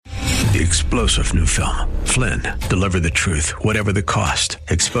The explosive new film, Flynn, deliver the truth, whatever the cost,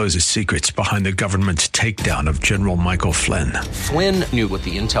 exposes secrets behind the government's takedown of General Michael Flynn. Flynn knew what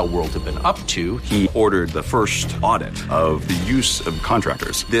the intel world had been up to. He ordered the first audit of the use of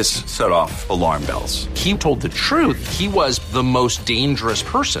contractors. This set off alarm bells. He told the truth. He was the most dangerous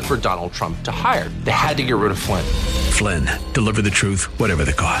person for Donald Trump to hire. They had to get rid of Flynn. Flynn, deliver the truth, whatever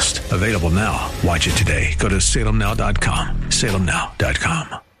the cost. Available now. Watch it today. Go to salemnow.com.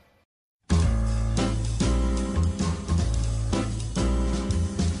 salemnow.com.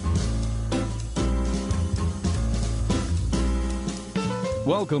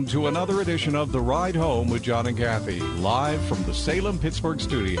 Welcome to another edition of The Ride Home with John and Kathy, live from the Salem-Pittsburgh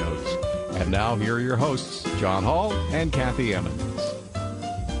studios. And now here are your hosts, John Hall and Kathy Emmons.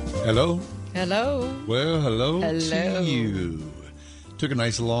 Hello. Hello. Well, hello Hello. to you. Took a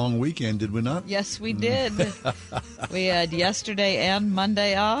nice long weekend, did we not? Yes, we did. We had yesterday and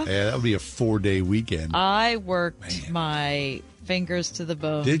Monday off. Yeah, that would be a 4-day weekend. I worked my fingers to the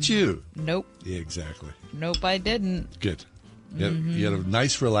bone. Did you? Nope. Yeah, exactly. Nope, I didn't. Good. You had a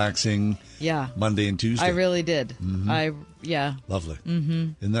nice, relaxing Monday and Tuesday. I really did. Lovely. Mm-hmm.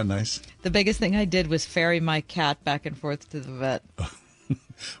 Isn't that nice? The biggest thing I did was ferry my cat back and forth to the vet.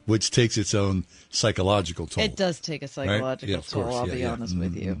 Which takes its own psychological toll. It does take a psychological right? toll, I'll be honest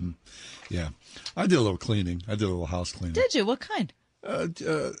with you. Mm-hmm. Yeah. I did a little cleaning. I did a little house cleaning. Did you? What kind?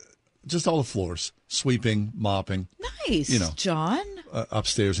 Just all the floors. Sweeping, mopping. Nice, John.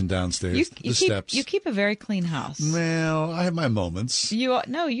 Upstairs and downstairs. The steps. You keep a very clean house. Well, I have my moments. You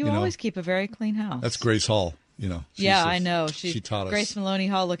always keep a very clean house. That's Grace Hall, I know. She taught us. Grace Maloney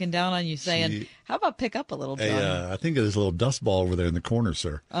Hall looking down on you saying, how about pick up a little, John? I think there's a little dust ball over there in the corner,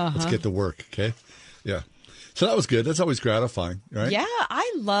 sir. Let's get to work, okay? Yeah. So that was good. That's always gratifying, right? Yeah,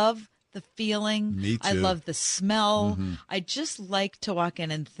 I love the feeling. Me too. I love the smell. I just like to walk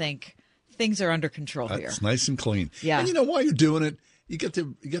in and think things are under control here. It's nice and clean. Yeah. And while you're doing it, you get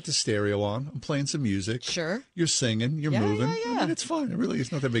the stereo on. I'm playing some music. Sure. You're singing. You're moving. Yeah. I mean, it's fine.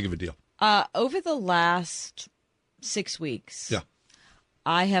 It's not that big of a deal. Over the last 6 weeks,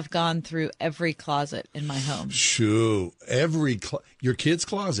 I have gone through every closet in my home. Shoo. Your kids'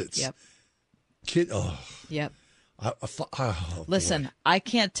 closets. Yep. Yep. Listen, boy. I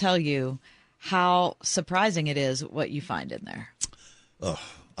can't tell you how surprising it is what you find in there.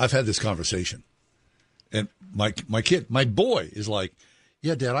 I've had this conversation. And my boy is like,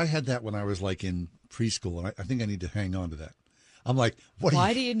 yeah, Dad, I had that when I was like in preschool, and I think I need to hang on to that. I'm like,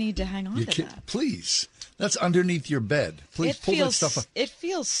 why do you need to hang on to that? Please. That's underneath your bed. Please pull that stuff up. It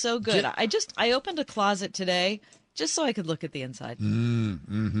feels so good. I opened a closet today just so I could look at the inside.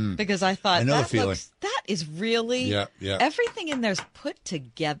 Because I thought, that is really, everything in there's put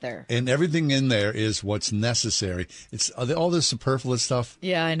together. And everything in there is what's necessary. It's all this superfluous stuff.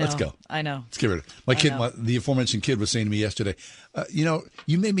 Yeah, I know. Let's go. I know. Let's get rid of it. The aforementioned kid was saying to me yesterday,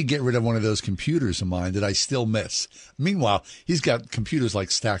 you made me get rid of one of those computers of mine that I still miss. Meanwhile, he's got computers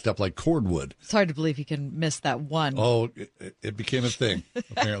like stacked up like cordwood. It's hard to believe he can miss that one. Oh, it became a thing.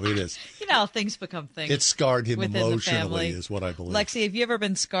 Apparently it is. You know how things become things. It scarred him emotionally is what I believe. Lexi, have you ever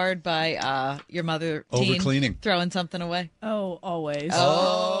been scarred by your mother, Over cleaning? Throwing something away? Oh, always.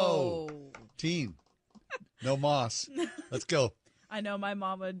 Oh. Teen. No moss. Let's go. I know my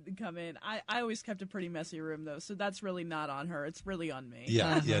mom would come in. I always kept a pretty messy room, though, so that's really not on her. It's really on me.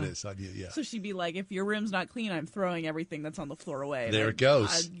 Yeah, it is. On you, yeah. So she'd be like, if your room's not clean, I'm throwing everything that's on the floor away. There it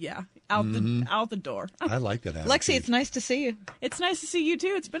goes. Out the door. I like that attitude. Lexi, it's nice to see you. It's nice to see you,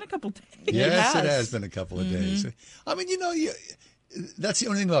 too. It's been a couple days. Yes, it has been a couple of days. I mean, that's the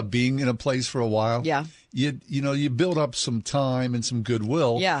only thing about being in a place for a while. Yeah. You build up some time and some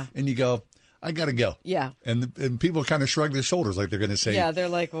goodwill. Yeah. And you go, I got to go. Yeah. And people kind of shrug their shoulders like they're going to say, yeah, they're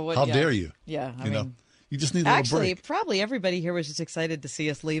like, well, what? How dare you? Yeah. I mean, you just need a little break. Actually, probably everybody here was just excited to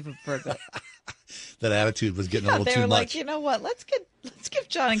see us leave for a bit. That attitude was getting a little too much. They were like, you know what? Let's give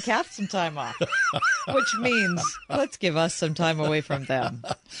John and Kath some time off, which means let's give us some time away from them.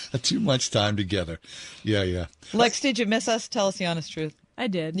 Too much time together. Yeah. Lex, did you miss us? Tell us the honest truth. I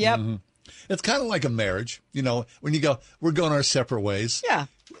did. Yep. Mm-hmm. It's kind of like a marriage, when you go, we're going our separate ways. Yeah.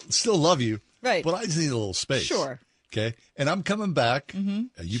 Still love you. Right. But I just need a little space. Sure. Okay. And I'm coming back.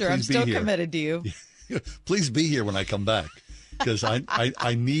 Mm-hmm. You sure, please I'm still be here. committed to you. Please be here when I come back because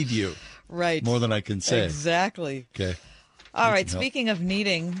I need you. Right. More than I can say. Exactly. Okay. All right. Speaking of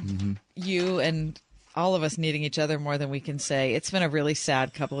needing you and all of us needing each other more than we can say, it's been a really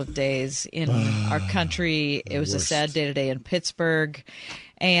sad couple of days in our country. It was a sad day today in Pittsburgh.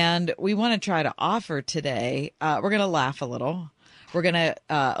 And we want to try to offer today, we're going to laugh a little. We're going to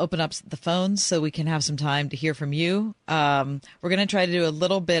open up the phones so we can have some time to hear from you. We're going to try to do a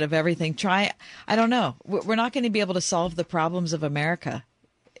little bit of everything. I don't know. We're not going to be able to solve the problems of America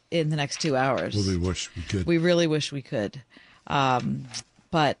in the next 2 hours. Well, we wish we could. We really wish we could.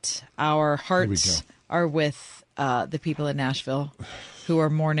 But our hearts are with the people in Nashville who are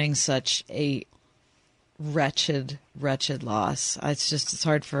mourning such a wretched loss. It's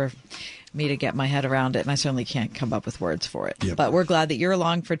hard for me to get my head around it, and I certainly can't come up with words for it. Yep. But we're glad that you're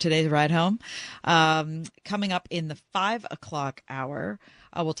along for today's ride home. Coming up in the 5 o'clock hour,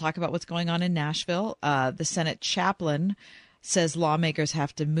 we'll talk about what's going on in Nashville. The Senate chaplain says lawmakers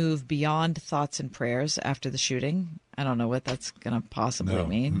have to move beyond thoughts and prayers after the shooting. I don't know what that's going to possibly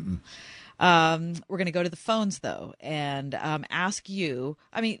mean. We're going to go to the phones, though, and ask you.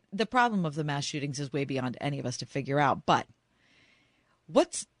 I mean, the problem of the mass shootings is way beyond any of us to figure out. But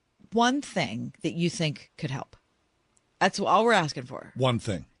what's one thing that you think could help? That's all we're asking for. One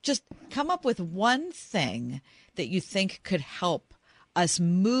thing. Just come up with one thing that you think could help us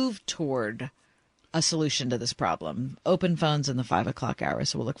move toward a solution to this problem. Open phones in the 5 o'clock hour,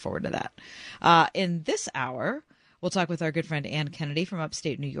 so we'll look forward to that. In this hour, we'll talk with our good friend Ann Kennedy from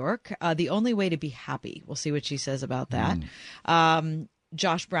upstate New York. The only way to be happy. We'll see what she says about that.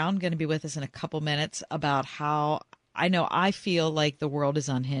 Josh Brown going to be with us in a couple minutes about how I feel like the world is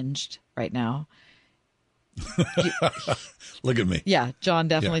unhinged right now. Look at me. Yeah, John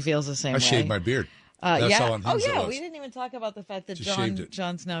definitely feels the same way. I shaved my beard. That's how unhinged it was. We didn't even talk about the fact that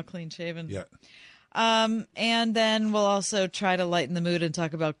John's now clean shaven. Yeah. And then we'll also try to lighten the mood and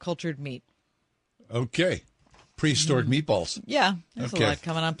talk about cultured meat. Okay. Pre-stored meatballs. Yeah, there's a lot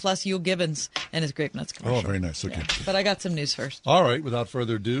coming on. Plus, Hugh Gibbons and his Grape Nuts commercial. Oh, very nice. Okay. Yeah. But I got some news first. All right. Without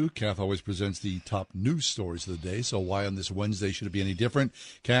further ado, Kath always presents the top news stories of the day. So why on this Wednesday should it be any different?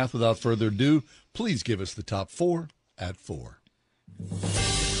 Kath, without further ado, please give us the top 4 at 4.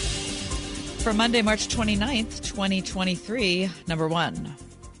 For Monday, March 29th, 2023, number 1.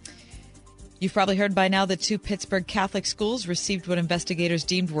 You've probably heard by now that 2 Pittsburgh Catholic schools received what investigators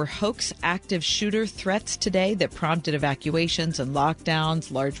deemed were hoax active shooter threats today that prompted evacuations and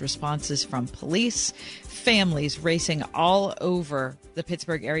lockdowns, large responses from police, families racing all over the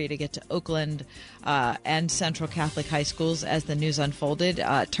Pittsburgh area to get to Oakland and Central Catholic high schools as the news unfolded.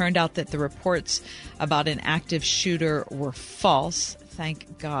 It turned out that the reports about an active shooter were false.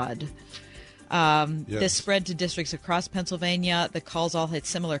 Thank God. This spread to districts across Pennsylvania. The calls all had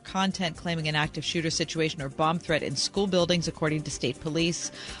similar content, claiming an active shooter situation or bomb threat in school buildings, according to state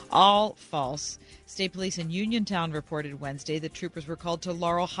police. All false. State police in Uniontown reported Wednesday that troopers were called to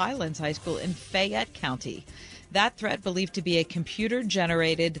Laurel Highlands High School in Fayette County. That threat believed to be a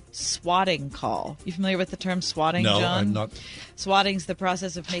computer-generated swatting call. You familiar with the term swatting, No, John? I'm not. Swatting's the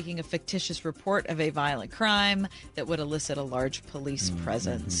process of making a fictitious report of a violent crime that would elicit a large police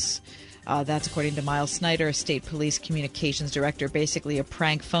presence. That's according to Miles Snyder, a state police communications director. Basically a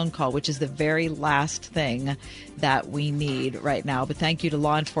prank phone call, which is the very last thing that we need right now. But thank you to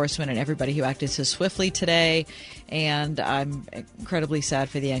law enforcement and everybody who acted so swiftly today. And I'm incredibly sad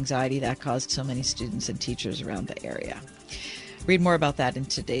for the anxiety that caused so many students and teachers around the area. Read more about that in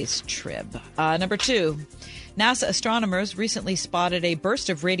today's Trib. Number 2. NASA astronomers recently spotted a burst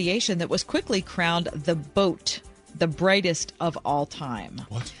of radiation that was quickly crowned the BOAT, the brightest of all time.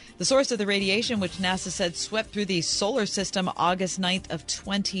 What? The source of the radiation, which NASA said swept through the solar system August 9th of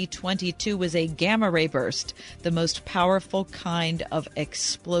 2022, was a gamma ray burst, the most powerful kind of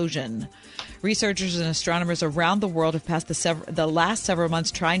explosion. Researchers and astronomers around the world have passed the last several months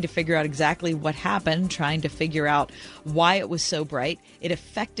trying to figure out exactly what happened, trying to figure out why it was so bright. It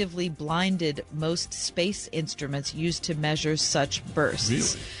effectively blinded most space instruments used to measure such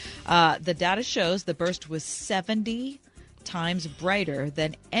bursts. Really? The data shows the burst was 70 times brighter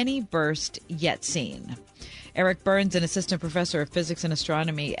than any burst yet seen. Eric Burns, an assistant professor of physics and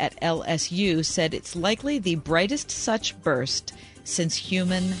astronomy at LSU, said it's likely the brightest such burst since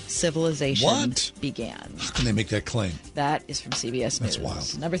human civilization began. How can they make that claim? That is from CBS News. That's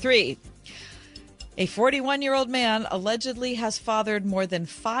wild. Number 3. A 41-year-old man allegedly has fathered more than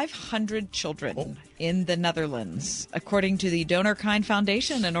 500 children in the Netherlands. According to the DonorKind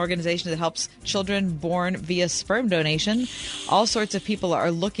Foundation, an organization that helps children born via sperm donation, all sorts of people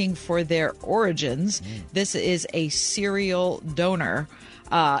are looking for their origins. This is a serial donor.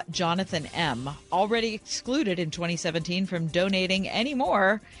 Jonathan M., already excluded in 2017 from donating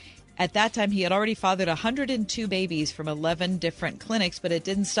anymore. At that time, he had already fathered 102 babies from 11 different clinics, but it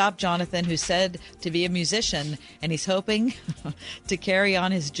didn't stop Jonathan, who said to be a musician, and he's hoping to carry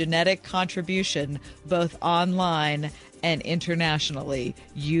on his genetic contribution both online and internationally.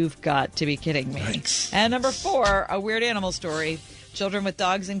 You've got to be kidding me. Thanks. And number 4, a weird animal story. Children with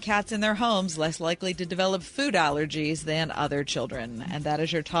dogs and cats in their homes less likely to develop food allergies than other children. And that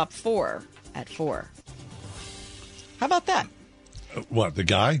is your top 4 at 4. How about that? What, the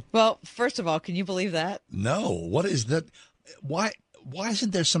guy? Well, first of all, can you believe that? No. What is that? Why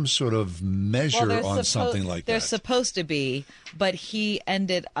isn't there some sort of measure on something like that? There's supposed to be, but he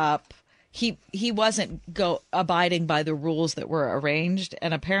ended up he wasn't abiding by the rules that were arranged,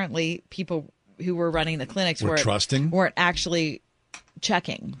 and apparently people who were running the clinics weren't actually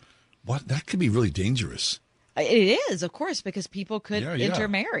checking. What? That could be really dangerous. It is, of course, because people could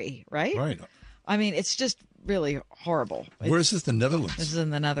intermarry, right? Right. I mean, it's just really horrible. Where is this? The Netherlands? This is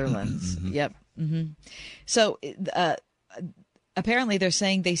in the Netherlands. Yep. Mm-hmm. So apparently they're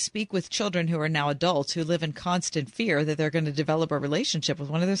saying they speak with children who are now adults who live in constant fear that they're going to develop a relationship with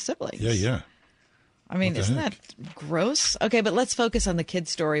one of their siblings. Yeah. I mean, isn't that gross? Okay, but let's focus on the kid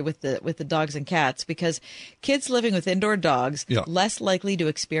story with the dogs and cats, because kids living with indoor dogs less likely to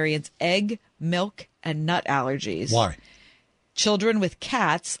experience egg, milk, and nut allergies. Why? Children with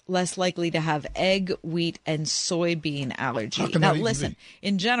cats less likely to have egg, wheat, and soybean allergy. Now, listen,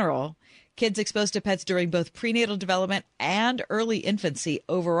 in general, kids exposed to pets during both prenatal development and early infancy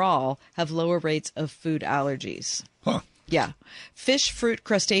overall have lower rates of food allergies. Huh. Yeah. Fish, fruit,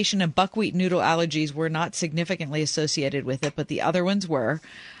 crustacean, and buckwheat noodle allergies were not significantly associated with it, but the other ones were.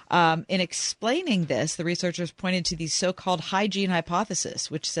 In explaining this, the researchers pointed to the so-called hygiene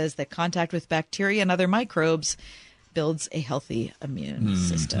hypothesis, which says that contact with bacteria and other microbes builds a healthy immune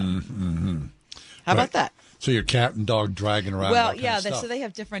system. How about that? So your cat and dog dragging around. Well, yeah, so they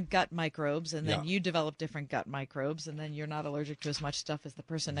have different gut microbes, and then you develop different gut microbes, and then you're not allergic to as much stuff as the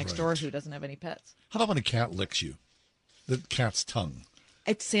person next door who doesn't have any pets. How about when a cat licks you? The cat's tongue.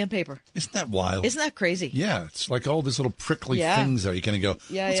 It's sandpaper. Isn't that wild? Isn't that crazy? Yeah, it's like all these little prickly things there. You kind of go,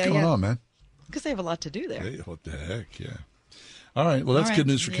 what's going on, man? Because they have a lot to do there. Hey, what the heck, yeah. All right, well, that's good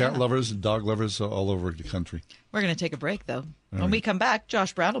news for cat lovers and dog lovers all over the country. We're going to take a break, though. When we come back,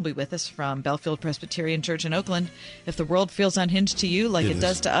 Josh Brown will be with us from Belfield Presbyterian Church in Oakland. If the world feels unhinged to you like it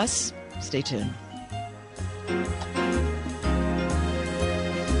does to us, stay tuned.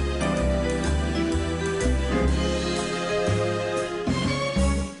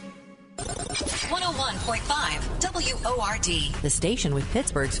 101.5 WORD, the station with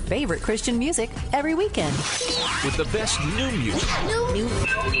Pittsburgh's favorite Christian music every weekend. With the best new music.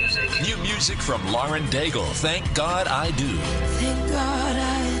 New music from Lauren Daigle. Thank God I Do. Thank God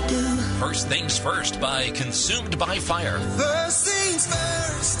I do. First Things First by Consumed by Fire. First things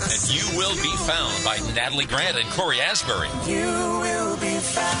first. And You Will Be Found by Natalie Grant and Corey Asbury. You will be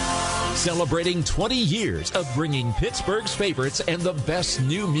found. Celebrating 20 years of bringing Pittsburgh's favorites and the best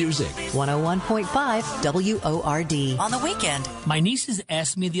new music. 101.5 WORD. On the weekend. My nieces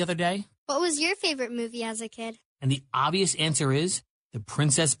asked me the other day, what was your favorite movie as a kid? And the obvious answer is The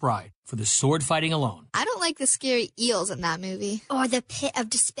Princess Bride, for the sword fighting alone. I don't like the scary eels in that movie. Or The Pit of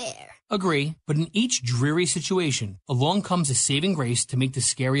Despair. Agree, but in each dreary situation, along comes a saving grace to make the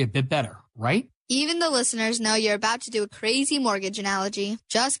scary a bit better, right? Even the listeners know you're about to do a crazy mortgage analogy.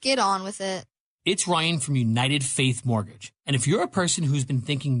 Just get on with it. It's Ryan from United Faith Mortgage. And if you're a person who's been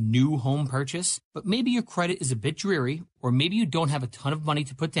thinking new home purchase, but maybe your credit is a bit dreary, or maybe you don't have a ton of money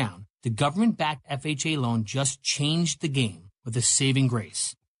to put down, the government-backed FHA loan just changed the game with a saving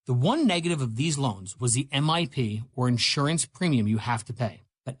grace. The one negative of these loans was the MIP, or insurance premium you have to pay.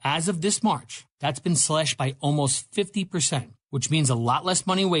 But as of this March, that's been slashed by almost 50%, which means a lot less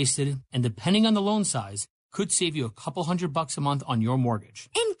money wasted, and depending on the loan size, could save you a couple $100 a month on your mortgage.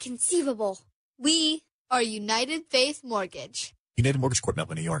 Inconceivable. We are United Faith Mortgage. United Mortgage Corp,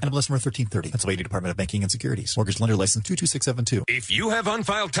 Melville, New York. NMLS number 1330. Pennsylvania Department of Banking and Securities. Mortgage lender license 22672. If you have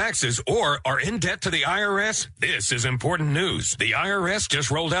unfiled taxes or are in debt to the IRS, this is important news. The IRS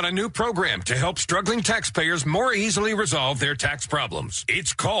just rolled out a new program to help struggling taxpayers more easily resolve their tax problems.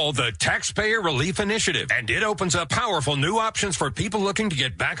 It's called the Taxpayer Relief Initiative, and it opens up powerful new options for people looking to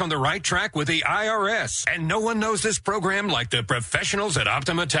get back on the right track with the IRS. And no one knows this program like the professionals at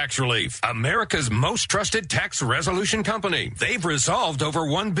Optima Tax Relief, America's most trusted tax resolution company. They've resolved over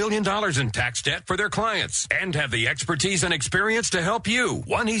 $1 billion in tax debt for their clients and have the expertise and experience to help you.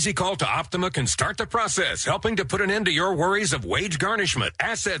 One easy call to Optima can start the process, helping to put an end to your worries of wage garnishment,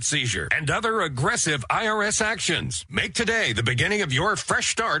 asset seizure, and other aggressive IRS actions. Make today the beginning of your fresh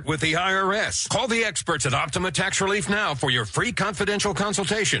start with the IRS. Call the experts at Optima Tax Relief now for your free confidential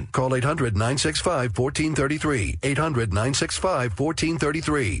consultation. Call 800-965-1433.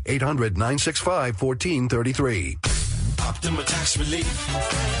 800-965-1433. 800-965-1433. Optima Tax Relief.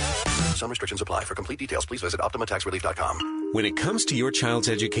 Some restrictions apply. For complete details, please visit OptimaTaxRelief.com. When it comes to your child's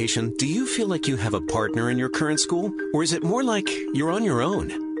education, do you feel like you have a partner in your current school? Or is it more like you're on your own?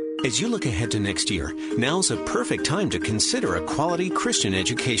 As you look ahead to next year, now's a perfect time to consider a quality Christian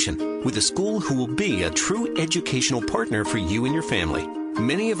education with a school who will be a true educational partner for you and your family.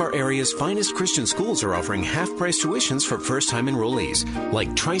 Many of our area's finest Christian schools are offering half-price tuitions for first-time enrollees,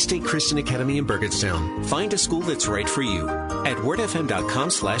 like Tri-State Christian Academy in Burgettstown. Find a school that's right for you at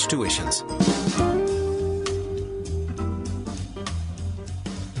wordfm.com/tuitions.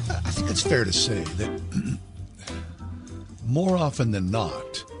 I think it's fair to say that more often than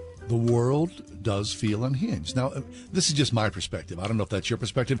not, the world does feel unhinged. Now, this is just my perspective. I don't know if that's your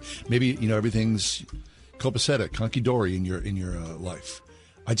perspective. Maybe, everything's copacetic, hunky-dory in your life.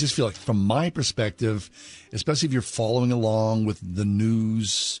 I just feel like from my perspective, especially if you're following along with the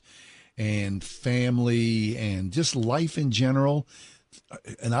news and family and just life in general,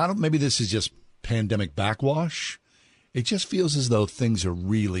 and maybe this is just pandemic backwash, it just feels as though things are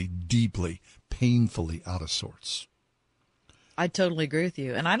really deeply, painfully out of sorts. I totally agree with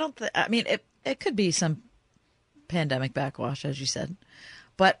you. And I don't it could be some pandemic backwash, as you said,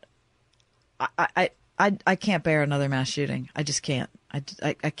 but I can't bear another mass shooting. I just can't. I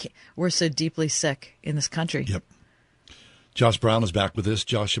can't. We're so deeply sick in this country. Yep. Josh Brown is back with us.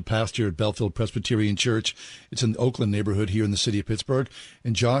 Josh, a pastor at Belfield Presbyterian Church. It's in the Oakland neighborhood here in the city of Pittsburgh.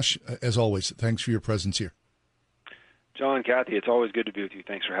 And Josh, as always, thanks for your presence here. John, Kathy, it's always good to be with you.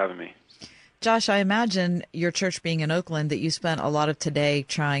 Thanks for having me. Josh, I imagine your church being in Oakland that you spent a lot of today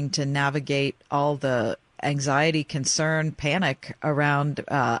trying to navigate all the anxiety, concern, panic around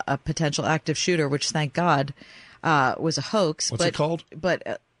a potential active shooter, which, thank God, was a hoax. What's it called?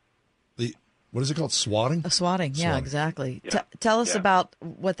 But what is it called? Swatting? Swatting, yeah, exactly. Yeah. Tell us about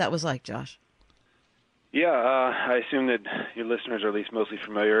what that was like, Josh. Yeah, I assume that your listeners are at least mostly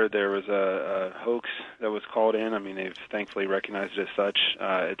familiar. There was a hoax that was called in. I mean, they've thankfully recognized it as such.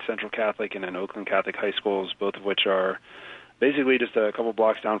 At Central Catholic and in Oakland Catholic high schools, both of which are basically just a couple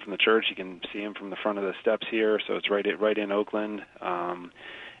blocks down from the church. You can see them from the front of the steps here, so it's right in Oakland.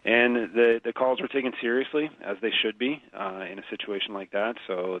 And the calls were taken seriously, as they should be, in a situation like that.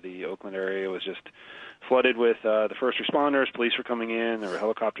 So the Oakland area was just flooded with the first responders. Police were coming in. There were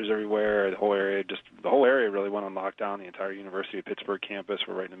helicopters everywhere. The whole area really went on lockdown. The entire University of Pittsburgh campus,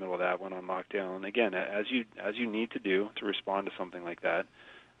 we're right in the middle of that, went on lockdown. And again, as you need to do to respond to something like that.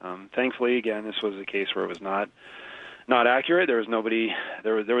 Thankfully, again, this was a case where it was not accurate. There was nobody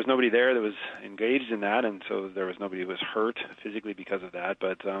there that was engaged in that, and so there was nobody who was hurt physically because of that.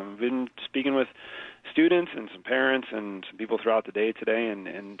 But I've been speaking with students and some parents and some people throughout the day today,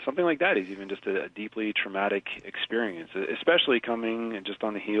 and something like that is even just a deeply traumatic experience, especially coming just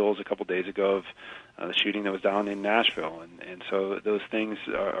on the heels a couple days ago of the shooting that was down in Nashville. And so those things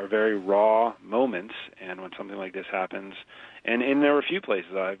are very raw moments, and when something like this happens, and there were a few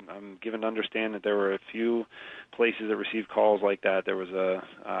places, I'm given to understand that there were a few places that received calls like that. There was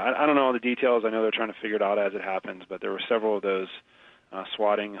I don't know all the details. I know they're trying to figure it out as it happens, but there were several of those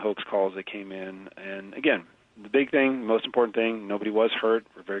swatting hoax calls that came in. And again, the big thing, most important thing, nobody was hurt.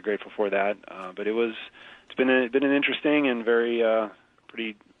 We're very grateful for that. But it's been an interesting and very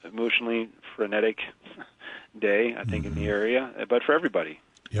pretty emotionally frenetic day, I think, in the area, but for everybody.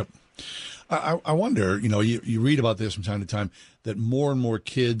 Yep. I wonder, you read about this from time to time, that more and more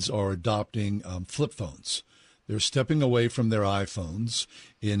kids are adopting flip phones. They're stepping away from their iPhones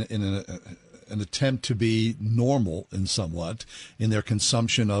in an attempt to be normal in somewhat in their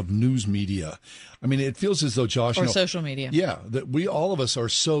consumption of news media. I mean, it feels as though, Josh, or social media. Yeah, that all of us are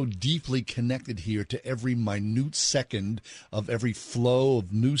so deeply connected here to every minute second of every flow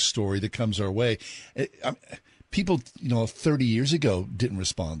of news story that comes our way. People, 30 years ago didn't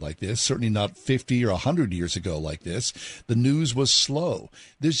respond like this, certainly not 50 or 100 years ago like this. The news was slow.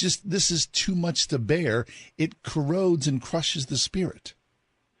 This is too much to bear. It corrodes and crushes the spirit.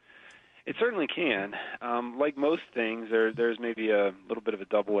 It certainly can. Like most things, there's maybe a little bit of a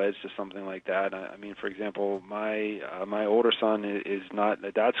double edge to something like that. I mean, for example, my older son is not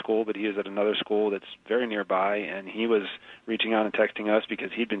at that school, but he is at another school that's very nearby, and he was reaching out and texting us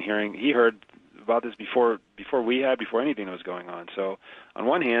because he heard about this before anything was going on. So on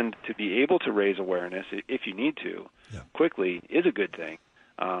one hand, to be able to raise awareness, if you need to, quickly, is a good thing.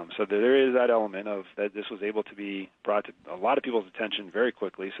 So there is that element of that this was able to be brought to a lot of people's attention very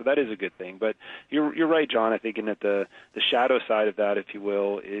quickly. So that is a good thing. But you're right, John. I think in that the shadow side of that, if you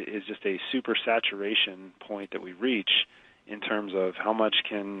will, is just a super saturation point that we reach in terms of how much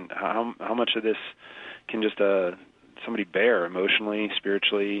of this can just somebody bear emotionally,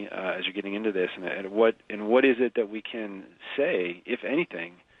 spiritually, as you're getting into this, and what is it that we can say, if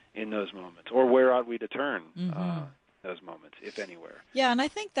anything, in those moments, or where ought we to turn? Mm-hmm. those moments, if anywhere. Yeah, and I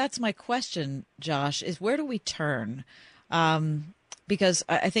think that's my question, Josh, is where do we turn? Because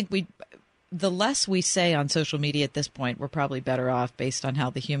I think the less we say on social media at this point, we're probably better off based on how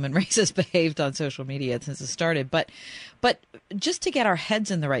the human race has behaved on social media since it started. But just to get our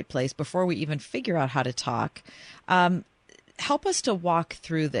heads in the right place before we even figure out how to talk, help us to walk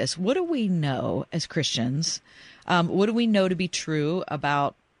through this. What do we know as Christians? What do we know to be true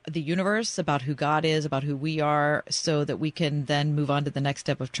about the universe, about who God is, about who we are, so that we can then move on to the next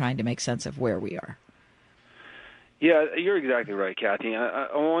step of trying to make sense of where we are? Yeah, you're exactly right, Kathy.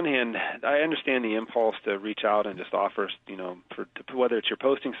 On one hand, I understand the impulse to reach out and just offer, whether it's you're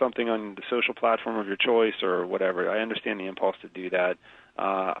posting something on the social platform of your choice or whatever. I understand the impulse to do that.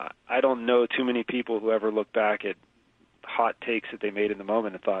 I don't know too many people who ever look back at hot takes that they made in the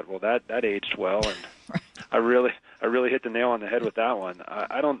moment and thought, well, that aged well, and I really hit the nail on the head with that one.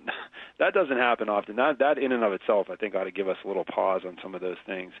 That doesn't happen often. That in and of itself, I think, ought to give us a little pause on some of those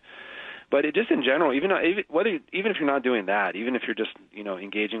things. But just in general, even if you're not doing that, even if you're just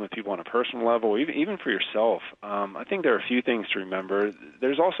engaging with people on a personal level, or even for yourself, I think there are a few things to remember.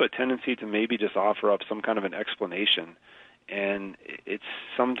 There's also a tendency to maybe just offer up some kind of an explanation, and it's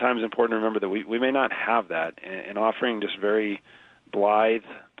sometimes important to remember that we may not have that, and offering just very blithe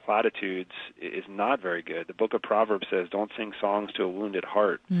platitudes is not very good. The book of Proverbs says, "Don't sing songs to a wounded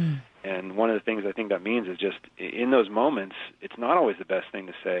heart." And one of the things I think that means is just in those moments, it's not always the best thing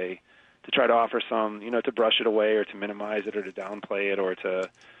to say, to try to offer some, to brush it away or to minimize it or to downplay it or to,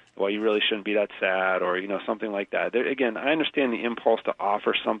 well, you really shouldn't be that sad or, something like that. Again, I understand the impulse to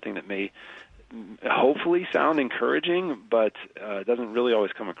offer something that may hopefully sound encouraging, but doesn't really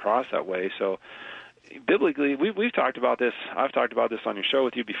always come across that way. So biblically, we've talked about this. I've talked about this on your show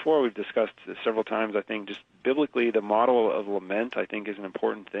with you before. We've discussed this several times. I think just biblically, the model of lament, I think, is an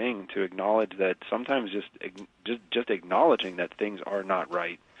important thing to acknowledge that sometimes just acknowledging that things are not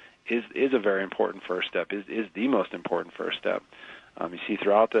right is a very important first step, is the most important first step. You see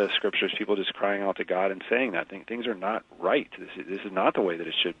throughout the Scriptures people just crying out to God and saying that things are not right. This is not the way that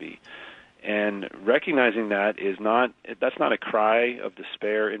it should be. And recognizing that's not a cry of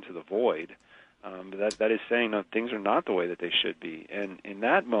despair into the void. That is saying, no, things are not the way that they should be. And in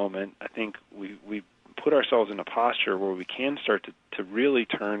that moment, I think we put ourselves in a posture where we can start to really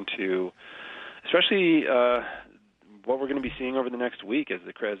turn to, especially what we're going to be seeing over the next week as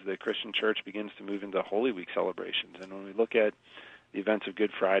the Christian church begins to move into Holy Week celebrations. And when we look at the events of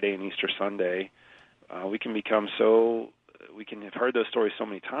Good Friday and Easter Sunday, we can have heard those stories so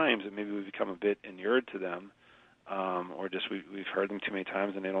many times that maybe we become a bit inured to them, or just we've heard them too many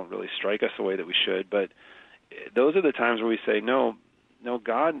times and they don't really strike us the way that we should. But those are the times where we say, no,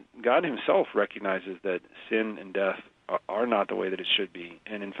 God himself recognizes that sin and death are not the way that it should be,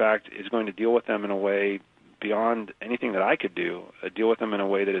 and in fact is going to deal with them in a way beyond anything that I could do, deal with them in a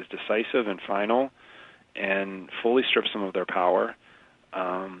way that is decisive and final and fully strips them of their power.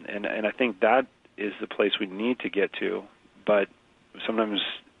 And I think that is the place we need to get to, but sometimes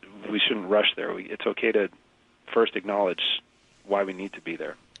we shouldn't rush there. It's okay to first acknowledge why we need to be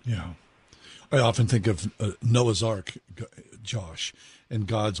there. Yeah. I often think of Noah's Ark, Josh, and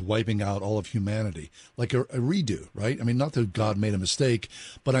God's wiping out all of humanity, like a redo, right? I mean, not that God made a mistake,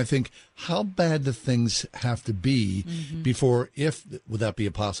 but I think how bad the things have to be before, would that be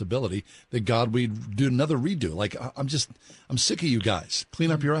a possibility, that God would do another redo? Like, I'm sick of you guys.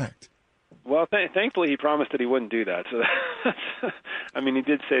 Clean up your act. Well, thankfully, he promised that he wouldn't do that. So, he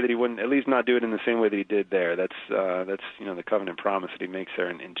did say that he wouldn't, at least not do it in the same way that he did there. That's the covenant promise that he makes there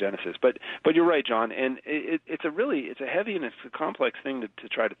in Genesis. But you're right, John, and it's a heavy and it's a complex thing to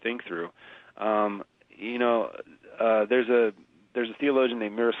try to think through. There's a theologian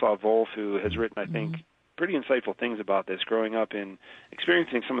named Miroslav Volf who has written, I think, pretty insightful things about this. Growing up and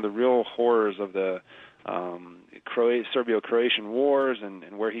experiencing some of the real horrors of the Serbio-Croatian wars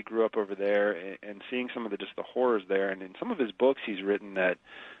and where he grew up over there, and seeing some of the horrors there. And in some of his books, he's written that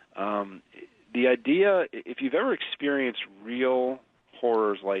the idea, if you've ever experienced real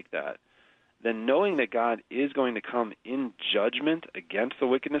horrors like that, then knowing that God is going to come in judgment against the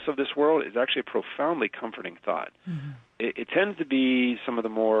wickedness of this world is actually a profoundly comforting thought. It tends to be some of the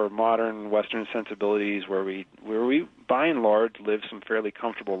more modern Western sensibilities where we by and large live some fairly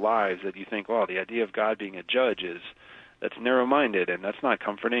comfortable lives that you think, well, the idea of God being a judge that's narrow-minded and that's not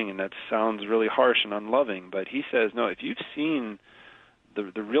comforting and that sounds really harsh and unloving. But he says, no, if you've seen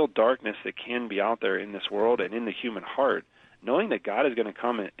the real darkness that can be out there in this world and in the human heart, knowing that God is going to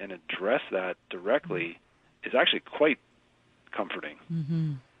come and address that directly is actually quite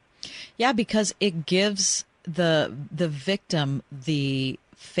comforting. Yeah, because it gives the victim the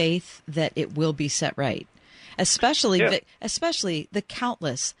faith that it will be set right. especially the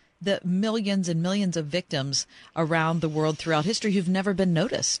countless, the millions and millions of victims around the world throughout history who've never been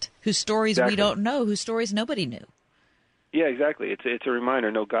noticed, whose stories we don't know, whose stories nobody knew. Yeah, exactly. It's a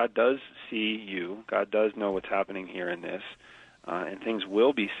reminder. No, God does see you. God does know what's happening here in this, and things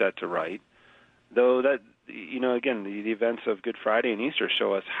will be set to right. Though that, again, the events of Good Friday and Easter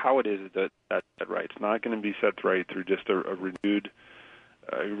show us how it is that's set right. It's not going to be set right through just a renewed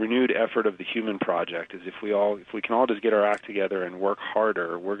effort of the human project. Is if we can all just get our act together and work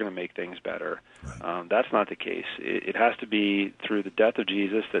harder, we're going to make things better. Right. That's not the case. It has to be through the death of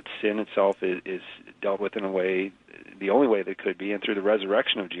Jesus that sin itself is dealt with in a way, the only way that could be, and through the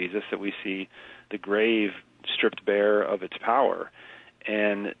resurrection of Jesus that we see the grave stripped bare of its power.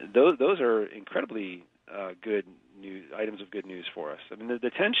 And those are incredibly good news, items of good news for us. I mean, the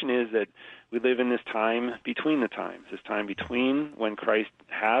tension is that we live in this time between the times, this time between when Christ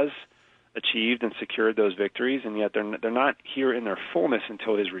has achieved and secured those victories, and yet they're not here in their fullness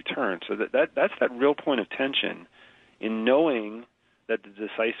until his return. So that's that real point of tension in knowing that the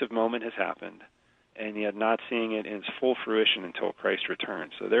decisive moment has happened, and yet not seeing it in its full fruition until Christ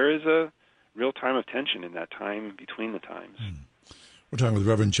returns. So there is a real time of tension in that time between the times. We're talking with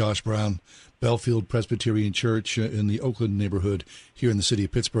Reverend Josh Brown, Bellefield Presbyterian Church in the Oakland neighborhood here in the city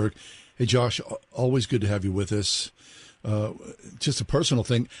of Pittsburgh. Hey, Josh, always good to have you with us. Just a personal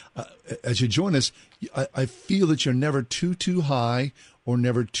thing. As you join us, I feel that you're never too high or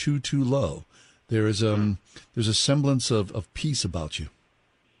never too low. There's a semblance of peace about you.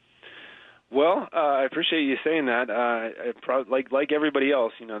 Well, I appreciate you saying that. Like everybody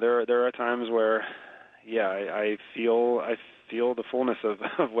else, there are times where, I feel the fullness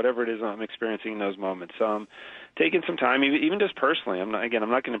of whatever it is I'm experiencing in those moments. Taking some time, even just personally. I'm not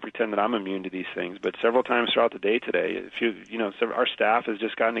going to pretend that I'm immune to these things, but several times throughout the day today, our staff has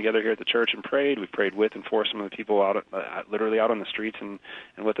just gotten together here at the church and prayed. We've prayed with and for some of the people literally out on the streets and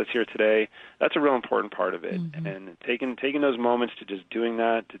with us here today. That's a real important part of it. Mm-hmm. And taking those moments to just do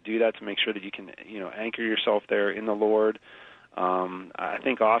that to make sure that you can, anchor yourself there in the Lord. I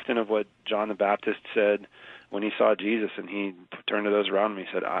think often of what John the Baptist said when he saw Jesus, and he turned to those around him, he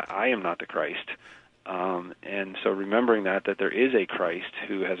said, I am not the Christ. And so remembering that there is a Christ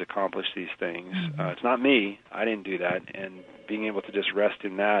who has accomplished these things. Mm-hmm. It's not me. I didn't do that. And being able to just rest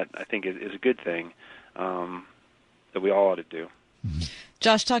in that, I think, is a good thing that we all ought to do. Mm-hmm.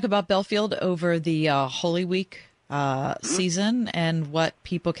 Josh, talk about Bellefield over the Holy Week season and what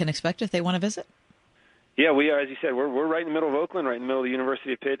people can expect if they want to visit. Yeah, we are, as you said, we're right in the middle of Oakland, right in the middle of the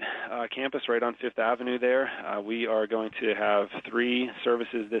University of Pitt campus, right on Fifth Avenue there. We are going to have 3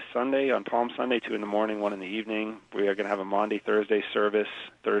 services this Sunday, on Palm Sunday, 2 in the morning, 1 in the evening. We are going to have a Maundy, Thursday service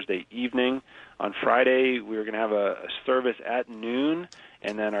Thursday evening. On Friday, we're going to have a service at noon,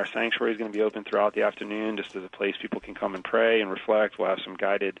 and then our sanctuary is going to be open throughout the afternoon just as a place people can come and pray and reflect. We'll have some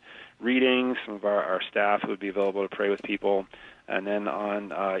guided readings. Some of our staff would be available to pray with people. And then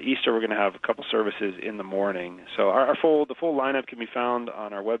on Easter, we're going to have a couple services in the morning. So the full lineup can be found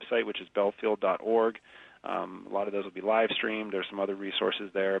on our website, which is bellefield.org. A lot of those will be live streamed. There's some other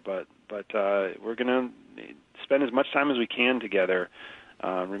resources there, but we're going to spend as much time as we can together,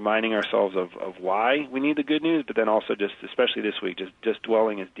 reminding ourselves of why we need the good news, but then also just, especially this week, just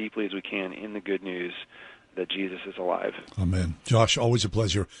dwelling as deeply as we can in the good news that Jesus is alive. Amen. Josh, always a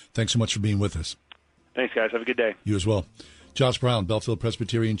pleasure. Thanks so much for being with us. Thanks, guys. Have a good day. You as well. Josh Brown, Bellefield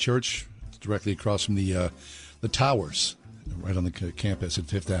Presbyterian Church, directly across from the towers, right on the campus at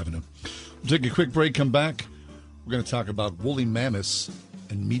Fifth Avenue. We'll take a quick break, come back. We're going to talk about woolly mammoths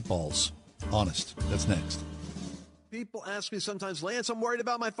and meatballs. Honest. That's next. People ask me sometimes, Lance, I'm worried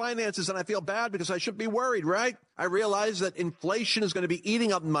about my finances, and I feel bad because I shouldn't be worried, right? I realize that inflation is going to be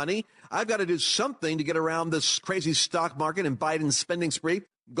eating up money. I've got to do something to get around this crazy stock market and Biden's spending spree.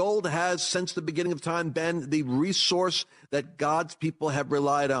 Gold has, since the beginning of time, been the resource that God's people have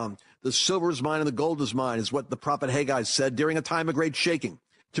relied on. The silver is mine and the gold is mine, is what the prophet Haggai said during a time of great shaking.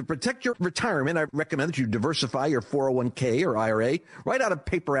 To protect your retirement, I recommend that you diversify your 401k or IRA right out of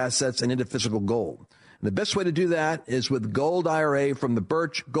paper assets and into physical gold. And the best way to do that is with Gold IRA from the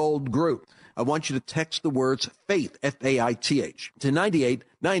Birch Gold Group. I want you to text the words FAITH, F-A-I-T-H, to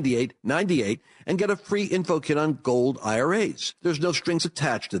 989898 and get a free info kit on gold IRAs. There's no strings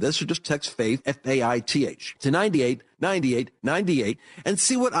attached to this, so just text FAITH, F-A-I-T-H, to 989898 and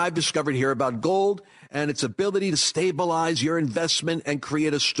see what I've discovered here about gold and its ability to stabilize your investment and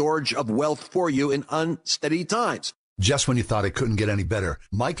create a storage of wealth for you in unsteady times. Just when you thought it couldn't get any better,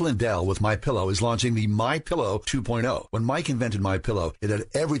 Mike Lindell with MyPillow is launching the MyPillow 2.0. When Mike invented MyPillow, it had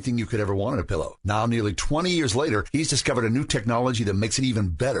everything you could ever want in a pillow. Now, nearly 20 years later, he's discovered a new technology that makes it even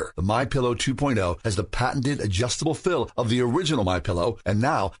better. The MyPillow 2.0 has the patented adjustable fill of the original MyPillow and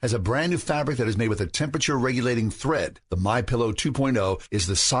now has a brand new fabric that is made with a temperature-regulating thread. The MyPillow 2.0 is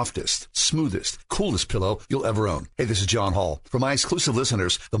the softest, smoothest, coolest pillow you'll ever own. Hey, this is John Hall. For my exclusive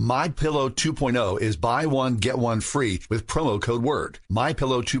listeners, the MyPillow 2.0 is buy one, get one free with promo code WORD.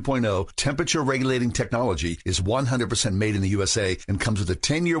 MyPillow 2.0 temperature-regulating technology is 100% made in the USA and comes with a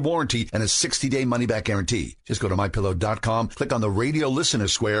 10-year warranty and a 60-day money-back guarantee. Just go to MyPillow.com, click on the radio listener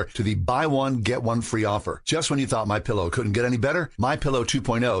square to the buy one, get one free offer. Just when you thought MyPillow couldn't get any better, MyPillow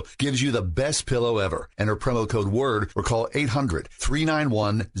 2.0 gives you the best pillow ever. Enter promo code WORD or call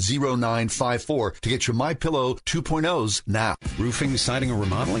 800-391-0954 to get your MyPillow 2.0s now. Roofing, siding, or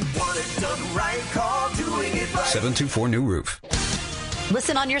remodeling? Want it done right, call doing it right. 724 New Roof.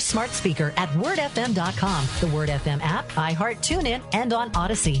 Listen on your smart speaker at wordfm.com, the Word FM app, iHeart, TuneIn, and on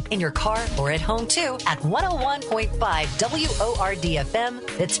Odyssey. In your car or at home, too, at 101.5 WORD FM,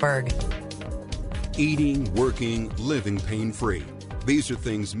 Pittsburgh. Eating, working, living pain-free. These are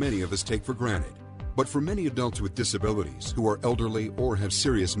things many of us take for granted. But for many adults with disabilities who are elderly or have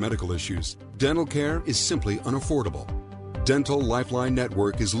serious medical issues, dental care is simply unaffordable. Dental Lifeline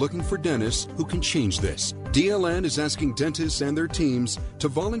Network is looking for dentists who can change this. DLN is asking dentists and their teams to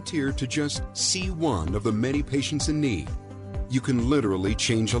volunteer to just see one of the many patients in need. You can literally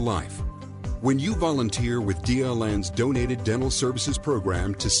change a life. When you volunteer with DLN's Donated Dental Services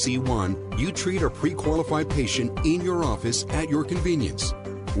program to see one, you treat a pre-qualified patient in your office at your convenience.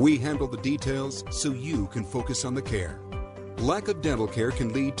 We handle the details so you can focus on the care. Lack of dental care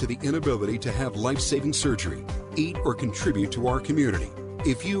can lead to the inability to have life-saving surgery, eat, or contribute to our community.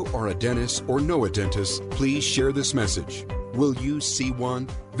 If you are a dentist or know a dentist, please share this message. Will you see one?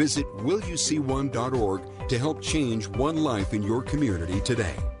 Visit willyouseeone.org to help change one life in your community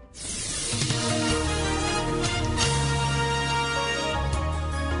today.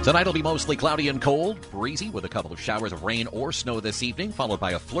 Tonight will be mostly cloudy and cold, breezy with a couple of showers of rain or snow this evening, followed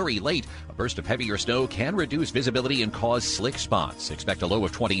by a flurry late. A burst of heavier snow can reduce visibility and cause slick spots. Expect a low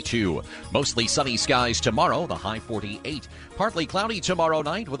of 22. Mostly sunny skies tomorrow, the high 48. Partly cloudy tomorrow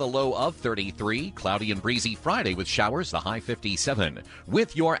night with a low of 33. Cloudy and breezy Friday with showers, the high 57.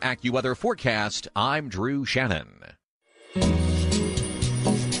 With your AccuWeather forecast, I'm Drew Shannon.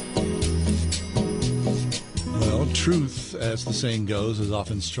 Well, truth, as the saying goes, is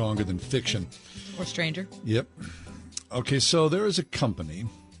often stronger than fiction. Or stranger. Yep. Okay, so there is a company,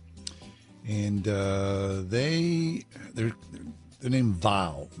 and they're named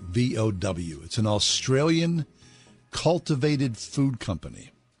VOW, V-O-W. It's an Australian cultivated food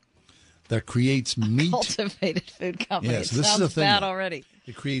company that creates meat. Cultivated food company. Yes, it this sounds is the thing. bad already.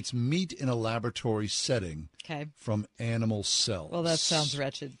 It creates meat in a laboratory setting from animal cells. Well, that sounds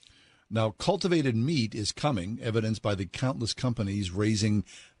wretched. Now, cultivated meat is coming, evidenced by the countless companies raising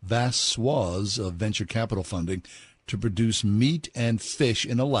vast swaths of venture capital funding to produce meat and fish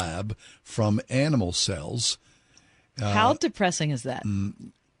in a lab from animal cells. How depressing is that?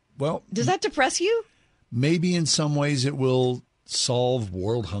 Well, does that depress you? Maybe in some ways it will solve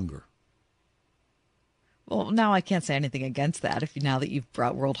world hunger. Well, now I can't say anything against that. Now that you've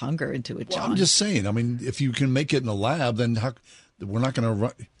brought world hunger into it, John. Well, I'm just saying. I mean, if you can make it in a lab, then we're not going to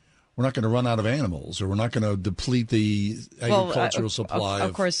run. We're not going to run out of animals, or we're not going to deplete the agricultural supply.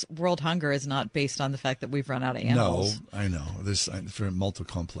 Of course, world hunger is not based on the fact that we've run out of animals. No, I know. This is very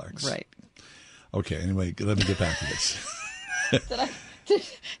multi-complex. Right. Okay, anyway, let me get back to this.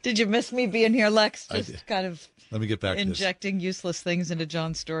 Did you miss me being here, Lex? Just kind of let me get back to this. Injecting useless things into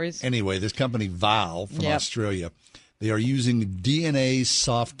John's stories. Anyway, this company, VOW, from Australia, they are using DNA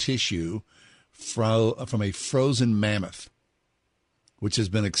soft tissue from a frozen mammoth, which has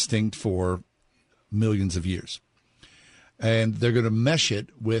been extinct for millions of years. And they're going to mesh it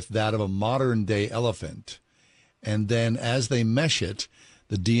with that of a modern-day elephant. And then as they mesh it,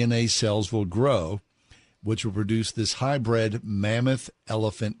 the DNA cells will grow, which will produce this hybrid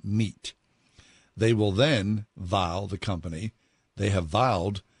mammoth-elephant meat. They will then vow, the company, they have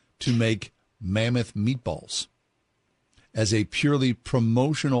vowed to make mammoth meatballs as a purely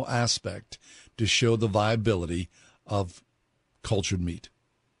promotional aspect to show the viability of cultured meat.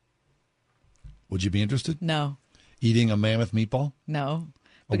 Would you be interested? No. Eating a mammoth meatball? No.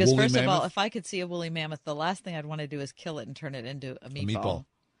 Because first of all, if I could see a woolly mammoth, the last thing I'd want to do is kill it and turn it into a meatball.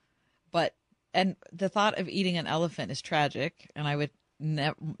 And the thought of eating an elephant is tragic, and I would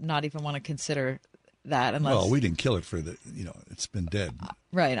not even want to consider that unless... Well, we didn't kill it for it's been dead.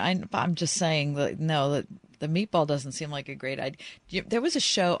 Right. I'm just saying that The meatball doesn't seem like a great idea. There was a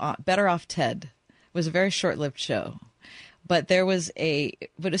show, Better Off Ted. It was a very short-lived show. But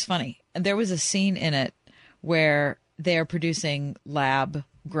but it's funny. There was a scene in it where they're producing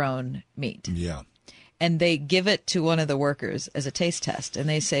lab-grown meat. Yeah. And they give it to one of the workers as a taste test. And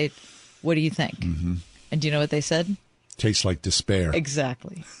they say, what do you think? Mm-hmm. And do you know what they said? Tastes like despair.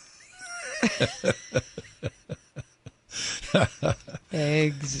 Exactly.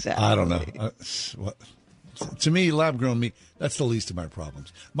 Exactly. I don't know. To me, lab-grown meat, that's the least of my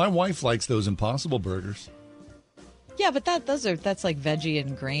problems. My wife likes those Impossible Burgers. Yeah, but that's like veggie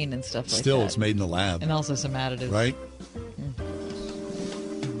and grain and stuff like that. Still, it's made in the lab. And also some additives. Right?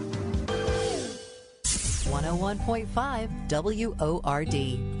 101.5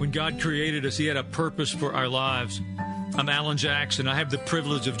 WORD. When God created us, He had a purpose for our lives. I'm Alan Jackson. I have the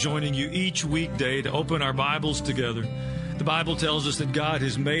privilege of joining you each weekday to open our Bibles together. The Bible tells us that God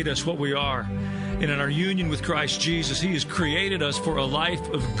has made us what we are. And in our union with Christ Jesus, He has created us for a life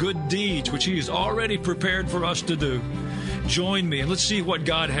of good deeds, which He has already prepared for us to do. Join me and let's see what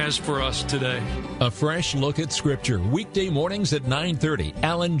God has for us today. A fresh look at Scripture, weekday mornings at 9:30.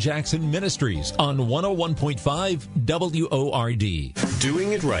 Alan Jackson Ministries on 101.5 WORD.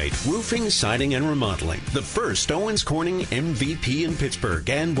 Doing it right. Roofing, siding, and remodeling. The first Owens Corning MVP in Pittsburgh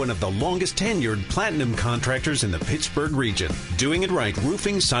and one of the longest tenured platinum contractors in the Pittsburgh region. Doing it right.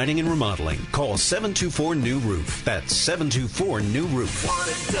 Roofing, siding, and remodeling. Call 724-NEW-ROOF. That's 724-NEW-ROOF. Want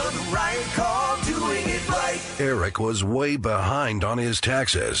it done right? Call Doing It Right. Eric was way behind on his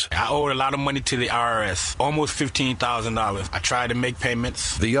taxes. I owed a lot of money to the IRS, almost $15,000. I tried to make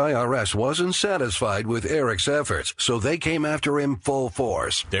payments. The IRS wasn't satisfied with Eric's efforts, so they came after him full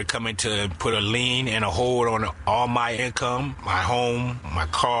force. They're coming to put a lien and a hold on all my income, my home, my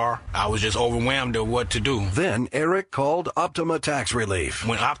car. I was just overwhelmed at what to do. Then Eric called Optima Tax Relief.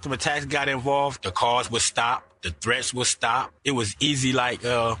 When Optima Tax got involved, the calls would stop, the threats would stop. It was easy like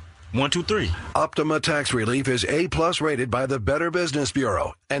 1, 2, 3. Optima Tax Relief is A+ rated by the Better Business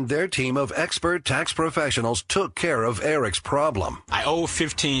Bureau, and their team of expert tax professionals took care of Eric's problem. I owe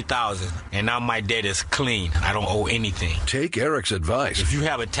 $15,000, and now my debt is clean. I don't owe anything. Take Eric's advice. If you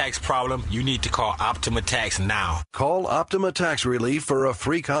have a tax problem, you need to call Optima Tax now. Call Optima Tax Relief for a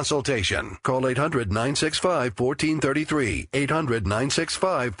free consultation. Call 800-965-1433.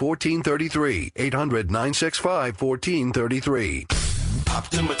 800-965-1433. 800-965-1433.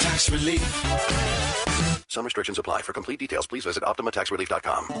 Optima Tax Relief. Some restrictions apply. For complete details, please visit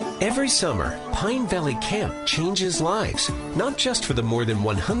OptimaTaxRelief.com. Every summer, Pine Valley Camp changes lives. Not just for the more than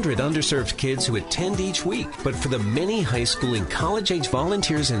 100 underserved kids who attend each week, but for the many high school and college-age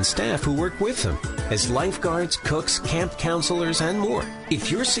volunteers and staff who work with them as lifeguards, cooks, camp counselors, and more.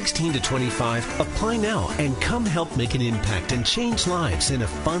 If you're 16 to 25, apply now and come help make an impact and change lives in a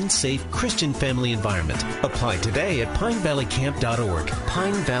fun, safe, Christian family environment. Apply today at pinevalleycamp.org.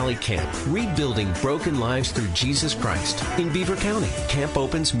 Pine Valley Camp, rebuilding broken lives through Jesus Christ. In Beaver County, camp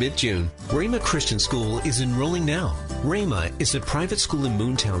opens mid-June. Rhema Christian School is enrolling now. Rhema is a private school in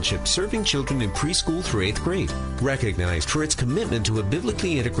Moon Township serving children in preschool through 8th grade. Recognized for its commitment to a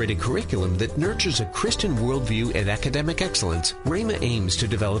biblically integrated curriculum that nurtures a Christian worldview and academic excellence, Rhema aims to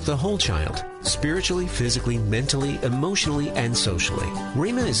develop the whole child, spiritually, physically, mentally, emotionally, and socially.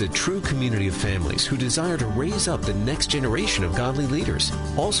 Rhema is a true community of families who desire to raise up the next generation of godly leaders,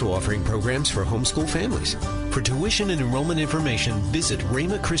 also offering programs for homeschool families. For tuition and enrollment information, visit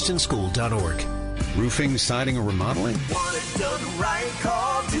rhemachristianschool.org. Roofing, siding, or remodeling? Want it done right?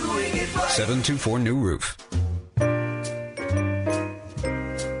 Call Doing It Right. 724-NEW-ROOF.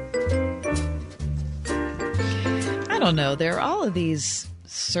 I don't know. There are all of these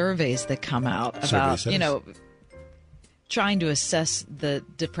surveys that come out about, trying to assess the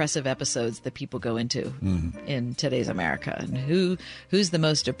depressive episodes that people go into in today's America, and who's the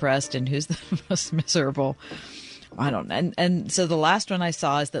most depressed and who's the most miserable. I don't know. And so the last one I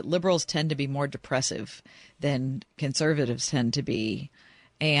saw is that liberals tend to be more depressive than conservatives tend to be.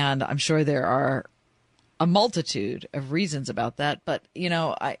 And I'm sure there are a multitude of reasons about that. But,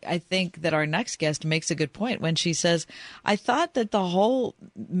 I think that our next guest makes a good point when she says, I thought that the whole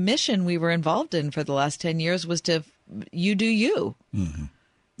mission we were involved in for the last 10 years was to you do you. Mm-hmm.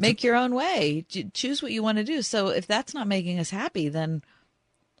 Make your own way. Choose what you want to do. So if that's not making us happy, then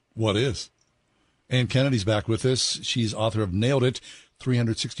what is? Ann Kennedy's back with us. She's author of Nailed It,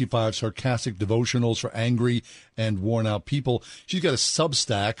 365 Sarcastic Devotionals for Angry and Worn Out People. She's got a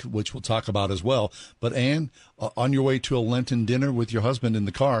Substack, which we'll talk about as well. But Ann, on your way to a Lenten dinner with your husband in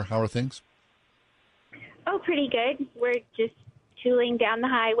the car, how are things? Oh, pretty good. We're just tooling down the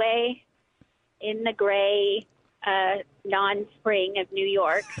highway in the gray non-spring of New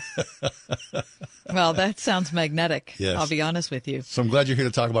York. Well, that sounds magnetic. Yes. I'll be honest with you. So I'm glad you're here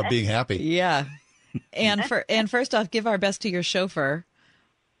to talk about being happy. Yeah. And first off, give our best to your chauffeur.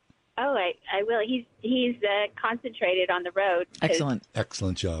 Oh, I will. He's concentrated on the road.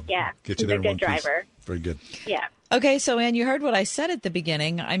 Excellent job. Yeah, Get you he's there a in good one piece. driver. Very good. Yeah. Okay, so Ann, you heard what I said at the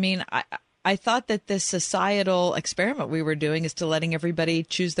beginning. I mean, I thought that this societal experiment we were doing is to letting everybody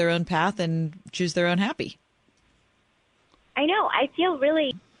choose their own path and choose their own happy. I know. I feel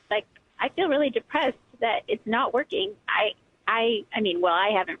really depressed that it's not working. I mean, well, I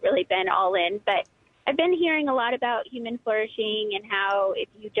haven't really been all in, but I've been hearing a lot about human flourishing and how if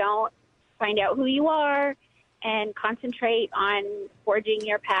you don't find out who you are and concentrate on forging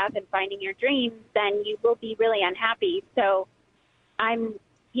your path and finding your dreams, then you will be really unhappy. So I'm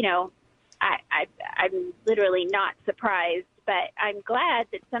literally not surprised, but I'm glad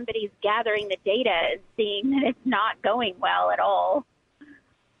that somebody's gathering the data and seeing that it's not going well at all.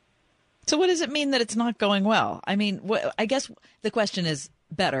 So what does it mean that it's not going well? I mean, I guess the question is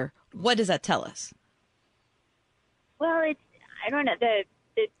better. What does that tell us? Well, I don't know. The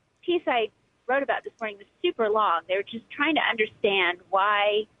piece I wrote about this morning was super long. They were just trying to understand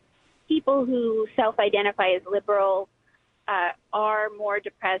why people who self-identify as liberal are more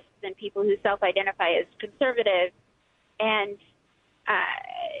depressed than people who self-identify as conservative. And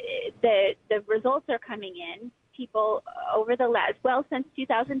the results are coming in. People over since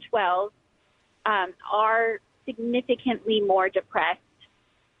 2012 are significantly more depressed,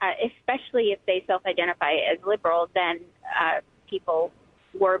 especially if they self-identify as liberal than people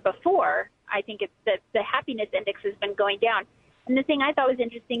were before. I think it's that the happiness index has been going down. And the thing I thought was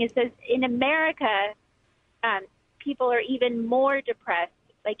interesting is that in America, people are even more depressed.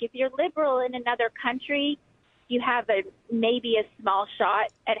 Like if you're liberal in another country, you have maybe a small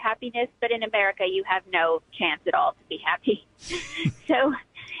shot at happiness, but in America, you have no chance at all to be happy. So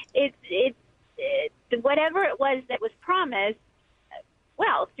it's whatever it was that was promised,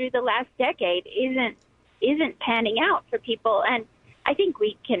 well, through the last decade isn't panning out for people. And I think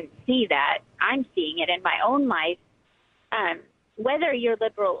we can see that. I'm seeing it in my own life. Whether you're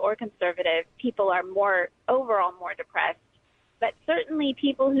liberal or conservative, people are overall more depressed. But certainly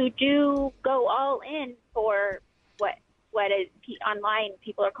people who do go all in for what is online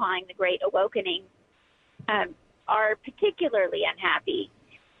people are calling the Great Awakening are particularly unhappy.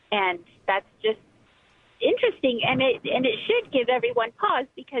 And that's just interesting. And it should give everyone pause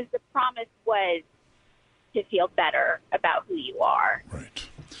because the promise was to feel better about who you are. Right.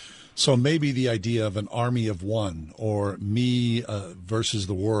 So maybe the idea of an army of one or me versus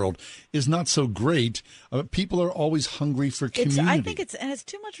the world is not so great. People are always hungry for community. I think it's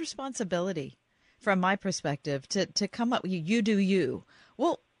too much responsibility from my perspective to come up with you do you.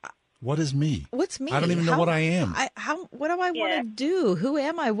 Well, what is me? What's me? I don't even know what I am. What do I want to do? Who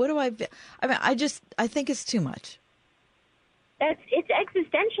am I? What do I mean, I think it's too much. It's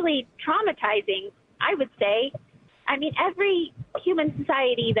existentially traumatizing, I would say. I mean, every human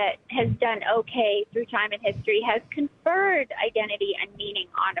society that has done okay through time and history has conferred identity and meaning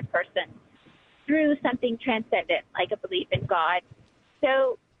on a person through something transcendent, like a belief in God.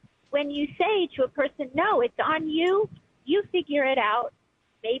 So when you say to a person, no, it's on you, you figure it out.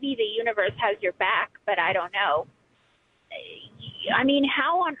 Maybe the universe has your back, but I don't know. I mean,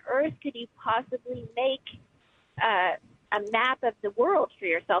 how on earth could you possibly make a map of the world for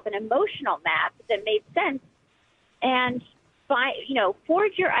yourself, an emotional map that made sense? And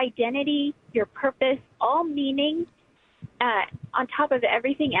forge your identity, your purpose, all meaning on top of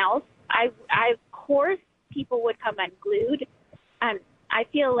everything else. Of course, people would come unglued. I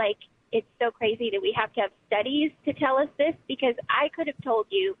feel like it's so crazy that we have to have studies to tell us this because I could have told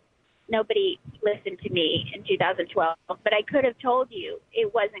you, nobody listened to me in 2012, but I could have told you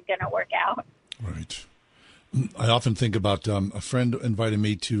it wasn't going to work out. Right. I often think about a friend invited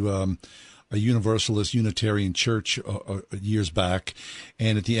me to a Universalist Unitarian church years back,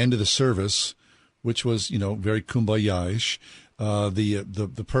 and at the end of the service, which was very kumbaya-ish,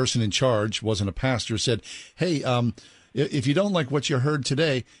 the person in charge, wasn't a pastor, said, "Hey, if you don't like what you heard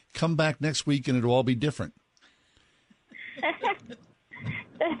today, come back next week and it'll all be different."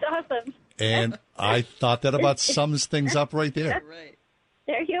 That's awesome. And I thought that about sums things up right there. Right.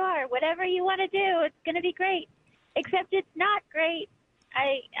 There you are. Whatever you want to do, it's going to be great. Except it's not great.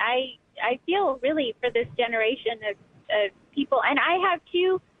 I feel really for this generation of people. And I have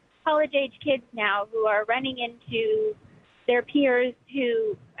 2 college-age kids now who are running into their peers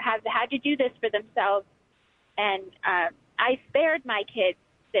who have had to do this for themselves. And I spared my kids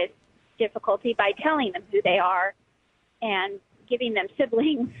this difficulty by telling them who they are and giving them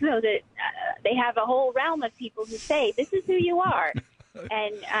siblings so that they have a whole realm of people who say, this is who you are.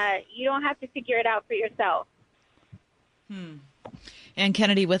 And you don't have to figure it out for yourself. Ann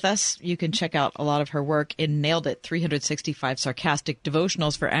Kennedy with us. You can check out a lot of her work in Nailed It, 365 sarcastic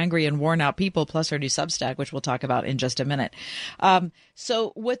devotionals for angry and worn out people, plus her new Substack, which we'll talk about in just a minute.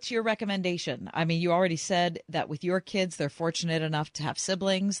 So what's your recommendation? I mean, you already said that with your kids, they're fortunate enough to have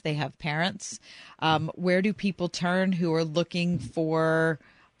siblings. They have parents. Where do people turn who are looking for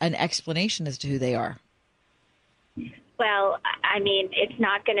an explanation as to who they are? Well, I mean, it's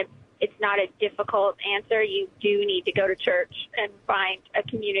not a difficult answer. You do need to go to church and find a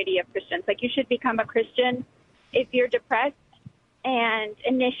community of Christians. Like, you should become a Christian if you're depressed. And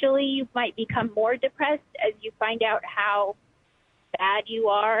initially you might become more depressed as you find out how bad you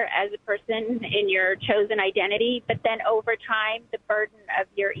are as a person in your chosen identity. But then over time, the burden of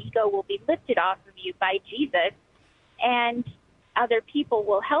your ego will be lifted off of you by Jesus, and other people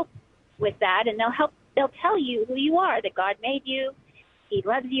will help with that. And they'll tell you who you are, that God made you, He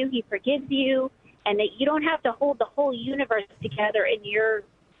loves you, He forgives you, and that you don't have to hold the whole universe together in your,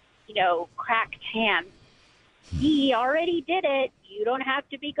 cracked hands. He already did it. You don't have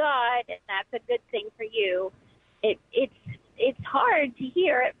to be God, and that's a good thing for you. It's hard to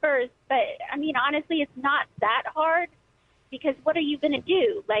hear at first, but, I mean, honestly, it's not that hard, because what are you going to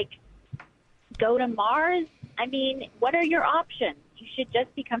do? Like, go to Mars? I mean, what are your options? You should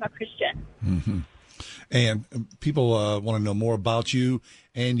just become a Christian. Mm-hmm. And people want to know more about you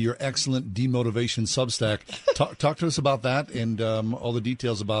and your excellent demotivation Substack. Talk to us about that and all the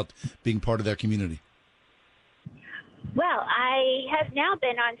details about being part of that community. Well, I have now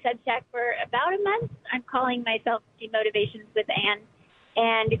been on Substack for about a month. I'm calling myself Demotivations with Ann,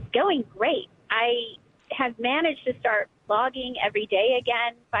 and it's going great. I have managed to start blogging every day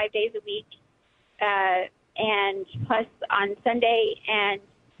again, 5 days a week, and plus on Sunday. And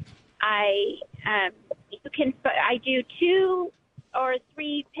I do 2 or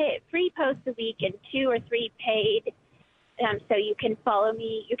 3 free posts a week and 2 or 3 paid. So you can follow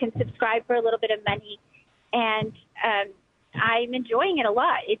me. You can subscribe for a little bit of money. And I'm enjoying it a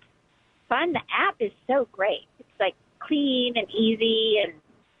lot. It's fun. The app is so great. It's like clean and easy and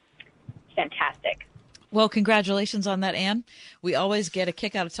fantastic. Well, congratulations on that, Ann. We always get a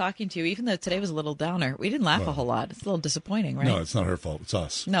kick out of talking to you, even though today was a little downer. We didn't laugh a whole lot. It's a little disappointing, right? No, it's not her fault. It's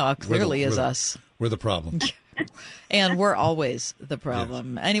us. No, it clearly is us. We're the problem. And we're always the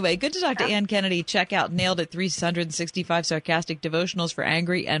problem. Yes. Anyway, good to talk to Ann Kennedy. Check out Nailed It, 365 sarcastic devotionals for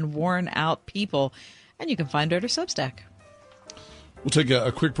angry and worn out people. And you can find her at her Substack. We'll take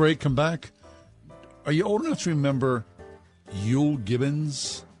a quick break, come back. Are you old enough to remember Yul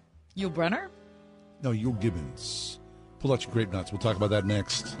Gibbons? Yul Brynner? No, Yul Gibbons. Pull out your grape nuts. We'll talk about that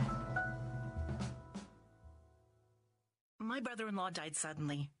next. My brother-in-law died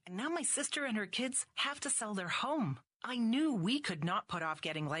suddenly, and now my sister and her kids have to sell their home. I knew we could not put off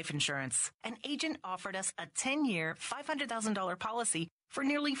getting life insurance. An agent offered us a 10-year, $500,000 policy for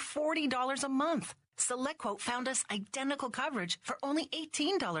nearly $40 a month. SelectQuote found us identical coverage for only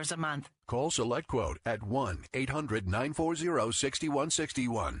 $18 a month. Call SelectQuote at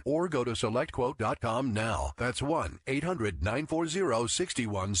 1-800-940-6161 or go to SelectQuote.com now. That's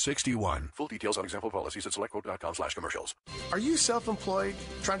 1-800-940-6161. Full details on example policies at SelectQuote.com/commercials. Are you self-employed,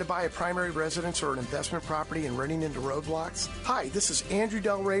 trying to buy a primary residence or an investment property and running into roadblocks? Hi, this is Andrew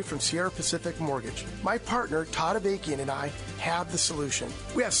Del Rey from Sierra Pacific Mortgage. My partner, Todd Avakian, and I have the solution.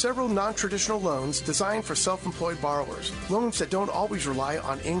 We have several non-traditional loans designed for self-employed borrowers, loans that don't always rely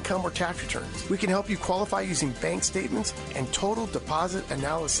on income or tax returns. We can help you qualify using bank statements and total deposit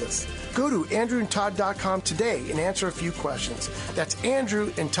analysis. Go to andrewandtodd.com today and answer a few questions. That's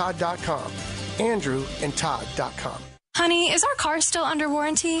andrewandtodd.com. andrewandtodd.com. Honey, is our car still under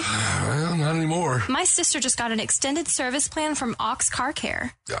warranty? Well, not anymore. My sister just got an extended service plan from Ox Car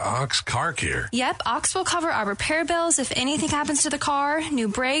Care. Ox Car Care? Yep, Ox will cover our repair bills if anything happens to the car, new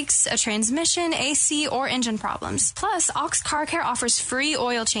brakes, a transmission, AC, or engine problems. Plus, Ox Car Care offers free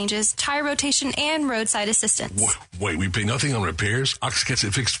oil changes, tire rotation, and roadside assistance. Wait, we pay nothing on repairs? Ox gets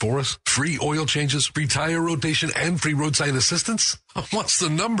it fixed for us? Free oil changes, free tire rotation, and free roadside assistance? What's the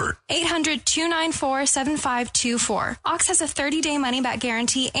number? 800-294-7524. Ox has a 30-day money-back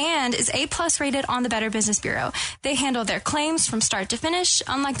guarantee and is A+ rated on the Better Business Bureau. They handle their claims from start to finish,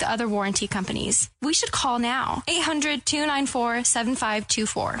 unlike the other warranty companies. We should call now.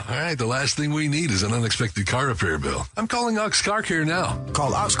 800-294-7524. All right, the last thing we need is an unexpected car repair bill. I'm calling Ox Car Care now.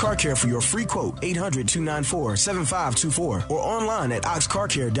 Call Ox Car Care for your free quote, 800-294-7524, or online at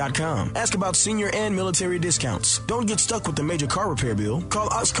oxcarcare.com. Ask about senior and military discounts. Don't get stuck with the major car repair bill. Call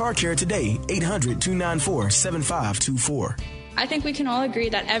Ox Car Care today, 800-294-7524. I think we can all agree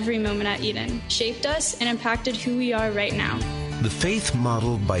that every moment at Eden shaped us and impacted who we are right now. The faith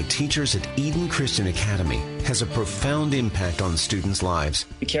modeled by teachers at Eden Christian Academy has a profound impact on students' lives.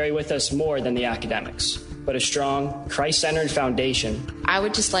 We carry with us more than the academics, but a strong, Christ-centered foundation. I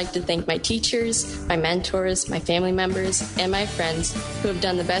would just like to thank my teachers, my mentors, my family members, and my friends who have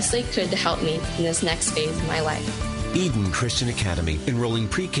done the best they could to help me in this next phase of my life. Eden Christian Academy, enrolling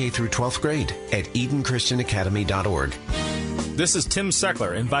pre-K through 12th grade at EdenChristianAcademy.org. This is Tim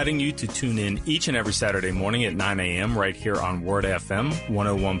Seckler inviting you to tune in each and every Saturday morning at 9 a.m. right here on Word FM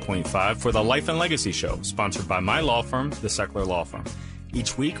 101.5 for the Life and Legacy Show, sponsored by my law firm, the Seckler Law Firm.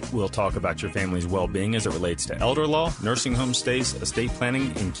 Each week, we'll talk about your family's well-being as it relates to elder law, nursing home stays, estate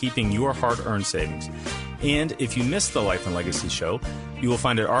planning, and keeping your hard-earned savings. And if you missed the Life and Legacy Show, you will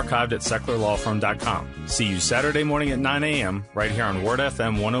find it archived at SecklerLawFirm.com. See you Saturday morning at 9 a.m. right here on Word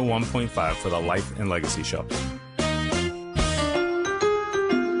FM 101.5 for the Life and Legacy Show.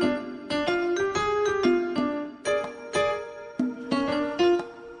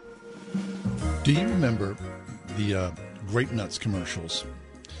 Do you remember the Grape Nuts commercials?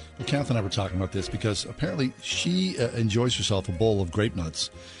 Well, Kath and I were talking about this because apparently she enjoys herself a bowl of Grape Nuts.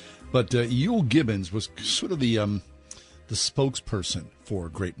 But Euell Gibbons was sort of the spokesperson for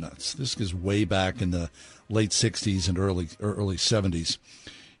Grape Nuts. This is way back in the late 60s and early 70s.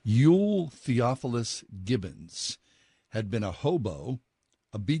 Euell Theophilus Gibbons had been a hobo,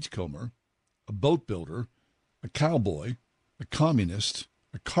 a beachcomber, a boat builder, a cowboy, a communist,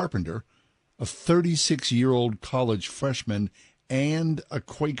 a carpenter, a 36-year-old college freshman, and a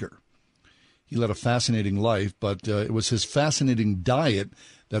Quaker. He led a fascinating life, but it was his fascinating diet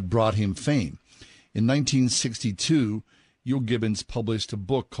that brought him fame. In 1962, Euell Gibbons published a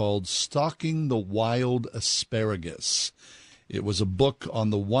book called Stalking the Wild Asparagus. It was a book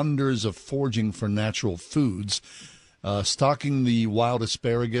on the wonders of foraging for natural foods. Stalking the Wild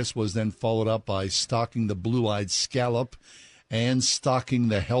Asparagus was then followed up by Stalking the Blue-Eyed Scallop and Stalking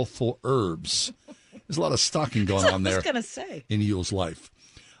the Healthful Herbs. There's a lot of stalking going on there in Euell's life.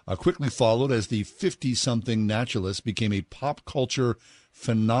 Quickly followed as the 50-something naturalist became a pop culture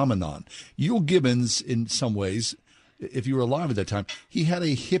phenomenon. Euell Gibbons, in some ways, if you were alive at that time, he had a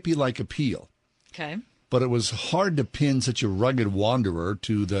hippie-like appeal. Okay. But it was hard to pin such a rugged wanderer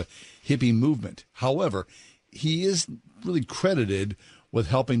to the hippie movement. However, he is really credited with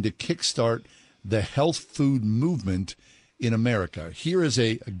helping to kickstart the health food movement in America. Here is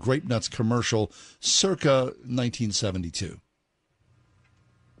a Grape Nuts commercial circa 1972.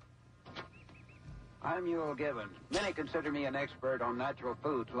 I'm Euell Gibbons. Many consider me an expert on natural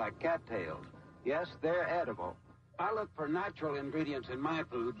foods like cattails. Yes, they're edible. I look for natural ingredients in my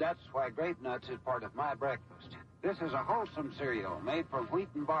food. That's why Grape Nuts is part of my breakfast. This is a wholesome cereal made from wheat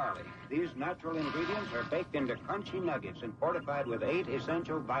and barley. These natural ingredients are baked into crunchy nuggets and fortified with 8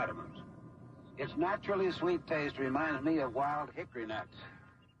 essential vitamins. Its naturally sweet taste reminds me of wild hickory nuts.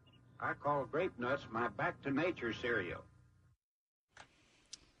 I call Grape Nuts my back-to-nature cereal.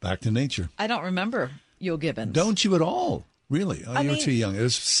 Back to nature. I don't remember Euell Gibbons. Don't you at all? Really? Oh, you were too young. It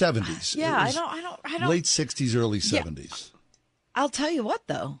was 70s. Yeah, I don't. Late 60s, early 70s. I'll tell you what,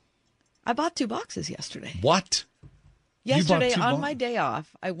 though. I bought 2 boxes yesterday. What? Yesterday, on my day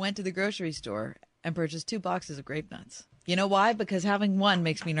off, I went to the grocery store and purchased 2 boxes of Grape Nuts. You know why? Because having one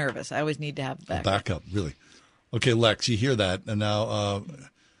makes me nervous. I always need to have backup. Backup, really. Okay, Lex, you hear that. And now, are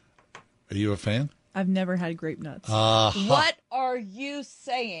you a fan? I've never had Grape Nuts. What are you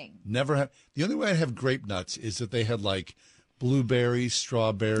saying? Never had. The only way I have Grape Nuts is that they had like blueberries,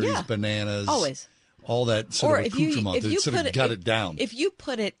 strawberries, bananas. Always. All that sort of accoutrement that sort of got it down. If you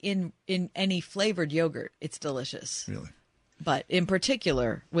put it in any flavored yogurt, it's delicious. Really? But in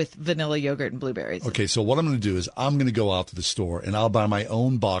particular with vanilla yogurt and blueberries. Okay, so what I'm going to do is I'm going to go out to the store and I'll buy my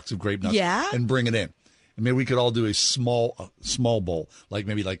own box of Grape Nuts and bring it in. And maybe we could all do a small bowl, like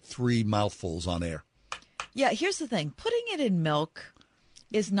maybe like 3 mouthfuls on air. Yeah, here's the thing. Putting it in milk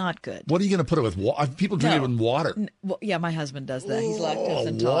is not good. What are you going to put it with? People drink it in water. Well, yeah, my husband does that. He's lactose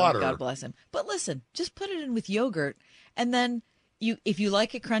intolerant. God bless him. But listen, just put it in with yogurt, and then if you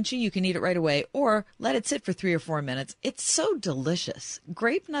like it crunchy, you can eat it right away, or let it sit for 3 or 4 minutes. It's so delicious.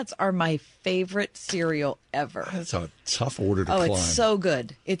 Grape Nuts are my favorite cereal ever. That's a tough order to climb. Oh, it's so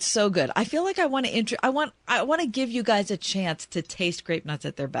good. It's so good. I feel like I want to I want to give you guys a chance to taste Grape Nuts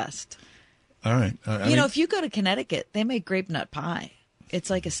at their best. All right. You know, if you go to Connecticut, they make grape nut pie.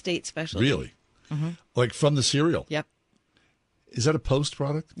 It's like a state specialty. Really? Mm-hmm. Like from the cereal? Yep. Is that a Post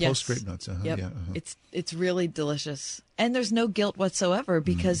product? Yes. Post Grape Nuts? Yep. Yeah. It's really delicious. And there's no guilt whatsoever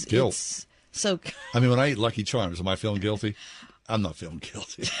because it's so... I mean, when I eat Lucky Charms, am I feeling guilty? I'm not feeling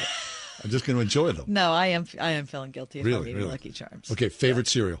guilty. I'm just going to enjoy them. No, I am feeling guilty if I'm eating really? Lucky Charms. Okay, favorite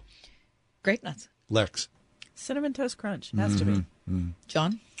cereal? Grape Nuts. Lex? Cinnamon Toast Crunch. Has to be. Mm-hmm.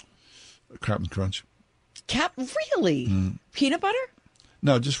 John? Captain Crunch. Really? Peanut butter?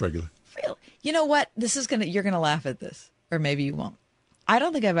 No, just regular. Really? You know what? You're gonna laugh at this, or maybe you won't. I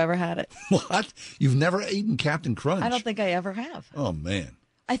don't think I've ever had it. What? You've never eaten Captain Crunch? I don't think I ever have. Oh man.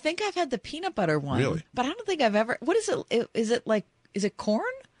 I think I've had the peanut butter one. Really? But I don't think I've ever. What is it? Is it corn?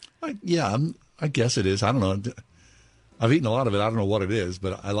 I guess it is. I don't know. I've eaten a lot of it. I don't know what it is,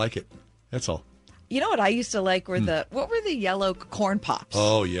 but I like it. That's all. You know what I used to like were what were the yellow corn pops?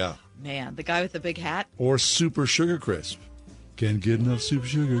 Oh yeah. Man, the guy with the big hat. Or Super Sugar Crisp. Can't get enough Super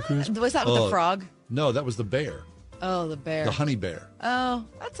Sugar Crisp. Was that with the frog? No, that was the bear. Oh, the bear. The honey bear. Oh,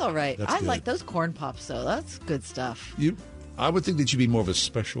 that's all right. That's I good. like those corn pops, though. That's good stuff. I would think that you'd be more of a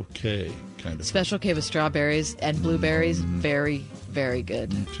Special K kind of. Special K with strawberries and blueberries. Very, very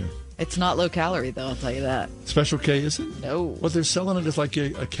good. Okay. It's not low calorie, though, I'll tell you that. Special K isn't? No. What they're selling it as like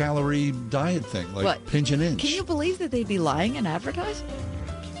a calorie diet thing, like pinch an inch. Can you believe that they'd be lying and advertising?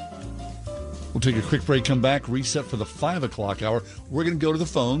 We'll take a quick break, come back, reset for the 5 o'clock hour. We're going to go to the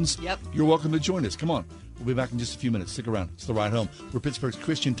phones. Yep. You're welcome to join us. Come on. We'll be back in just a few minutes. Stick around. It's The Ride Home. We're Pittsburgh's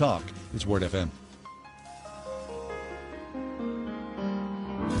Christian Talk. It's Word FM.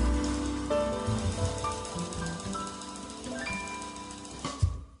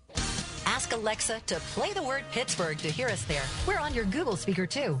 Ask Alexa to play the word Pittsburgh to hear us there. We're on your Google speaker,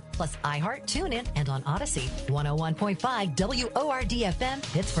 too. Plus iHeart, TuneIn, and on Odyssey. 101.5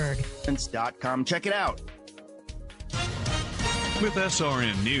 WORD-FM, Pittsburgh. .com. Check it out. With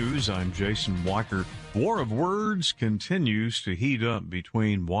SRN News, I'm Jason Walker. War of words continues to heat up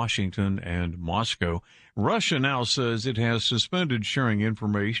between Washington and Moscow. Russia now says it has suspended sharing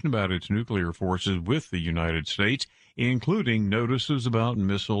information about its nuclear forces with the United States, including notices about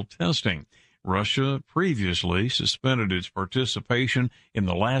missile testing. Russia previously suspended its participation in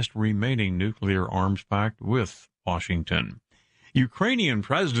the last remaining nuclear arms pact with Washington. Ukrainian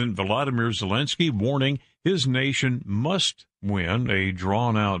President Volodymyr Zelensky warning his nation must win a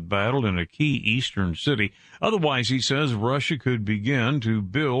drawn-out battle in a key eastern city. Otherwise, he says, Russia could begin to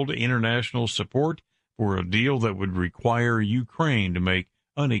build international support for a deal that would require Ukraine to make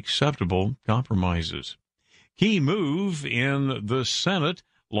unacceptable compromises. Key move in the Senate,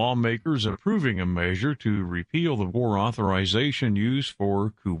 lawmakers approving a measure to repeal the war authorization used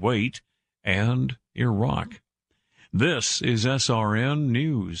for Kuwait and Iraq. This is SRN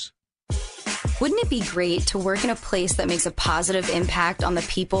News. Wouldn't it be great to work in a place that makes a positive impact on the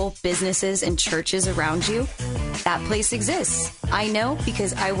people, businesses, and churches around you? That place exists. I know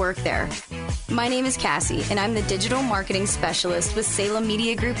because I work there. My name is Cassie, and I'm the digital marketing specialist with Salem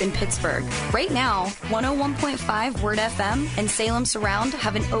Media Group in Pittsburgh. Right now, 101.5 Word FM and Salem Surround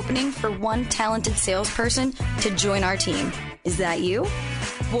have an opening for one talented salesperson to join our team. Is that you?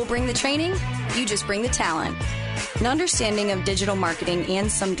 We'll bring the training, you just bring the talent. An understanding of digital marketing and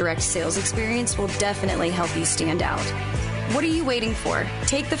some direct sales experience will definitely help you stand out. What are you waiting for?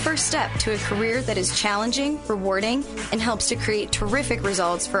 Take the first step to a career that is challenging, rewarding, and helps to create terrific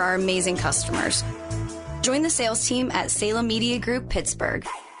results for our amazing customers. Join the sales team at Salem Media Group Pittsburgh.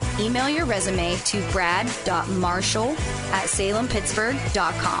 Email your resume to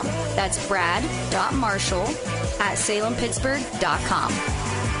brad.marshall@salempittsburgh.com. That's brad.marshall@salempittsburgh.com.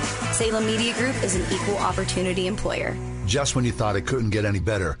 Salem Media Group is an equal opportunity employer. Just when you thought it couldn't get any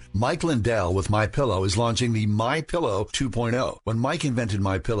better, Mike Lindell with MyPillow is launching the MyPillow 2.0. When Mike invented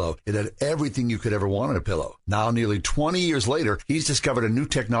MyPillow, it had everything you could ever want in a pillow. Now, nearly 20 years later, he's discovered a new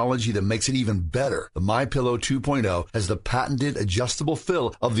technology that makes it even better. The MyPillow 2.0 has the patented adjustable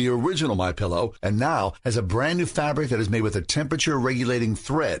fill of the original MyPillow and now has a brand new fabric that is made with a temperature-regulating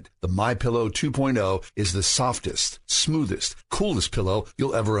thread. The MyPillow 2.0 is the softest, smoothest, coolest pillow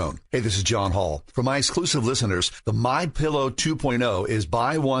you'll ever own. Hey, this is John Hall. For my exclusive listeners, the MyPillow 2.0 is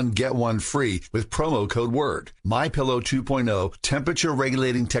buy one, get one free with promo code WORD. MyPillow 2.0 temperature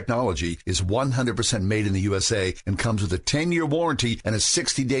regulating technology is 100% made in the USA and comes with a 10-year warranty and a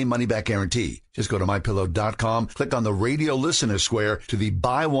 60-day money-back guarantee. Just go to MyPillow.com, click on the radio listener square to the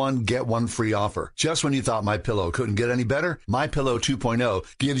buy one, get one free offer. Just when you thought MyPillow couldn't get any better, MyPillow 2.0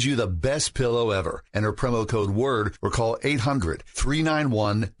 gives you the best pillow ever. Enter promo code WORD or call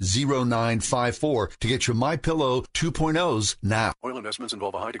 800-391-0954 to get your MyPillow 2.0s now. Oil investments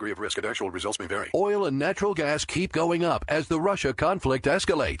involve a high degree of risk and actual results may vary. Oil and natural gas keep going up as the Russia conflict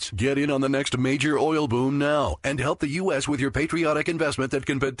escalates. Get in on the next major oil boom now and help the U.S. with your patriotic investment that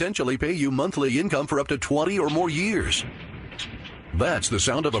can potentially pay you monthly income for up to 20 or more years. That's the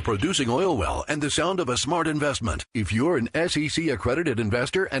sound of a producing oil well and the sound of a smart investment. If you're an SEC-accredited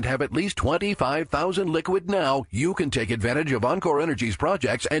investor and have at least $25,000 liquid now, you can take advantage of Encore Energy's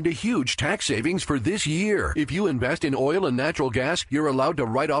projects and a huge tax savings for this year. If you invest in oil and natural gas, you're allowed to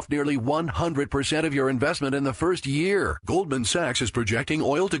write off nearly 100% of your investment in the first year. Goldman Sachs is projecting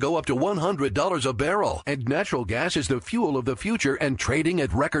oil to go up to $100 a barrel, and natural gas is the fuel of the future and trading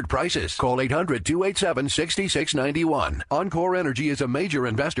at record prices. Call 800-287-6691. Encore Energy is a major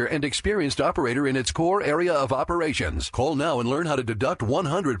investor and experienced operator in its core area of operations. Call now and learn how to deduct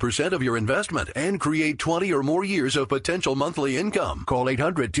 100% of your investment and create 20 or more years of potential monthly income. Call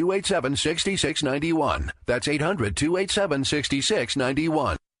 800-287-6691. That's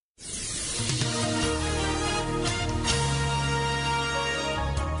 800-287-6691.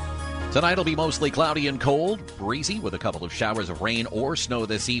 Tonight will be mostly cloudy and cold, breezy with a couple of showers of rain or snow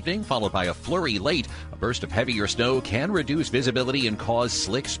this evening, followed by a flurry late. A burst of heavier snow can reduce visibility and cause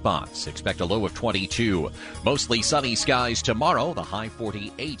slick spots. Expect a low of 22. Mostly sunny skies tomorrow, the high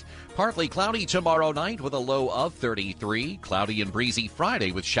 48. Partly cloudy tomorrow night with a low of 33. Cloudy and breezy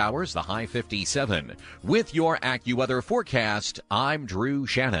Friday with showers, the high 57. With your AccuWeather forecast, I'm Drew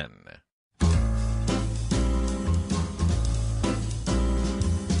Shannon.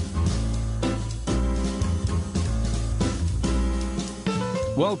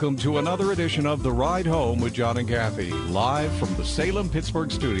 Welcome to another edition of The Ride Home with John and Kathy, live from the Salem-Pittsburgh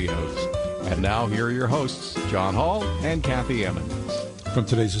studios. And now here are your hosts, John Hall and Kathy Emmons. From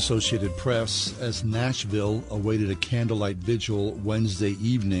today's Associated Press, as Nashville awaited a candlelight vigil Wednesday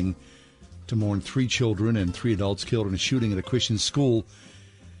evening to mourn 3 children and 3 adults killed in a shooting at a Christian school,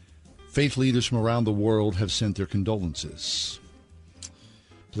 faith leaders from around the world have sent their condolences.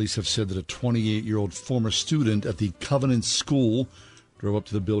 Police have said that a 28-year-old former student at the Covenant School drove up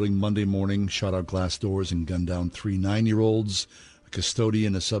to the building Monday morning, shot out glass doors, and gunned down 3 9-year-olds, a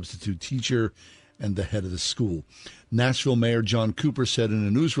custodian, a substitute teacher, and the head of the school. Nashville Mayor John Cooper said in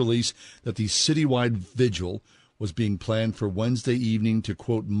a news release that the citywide vigil was being planned for Wednesday evening to,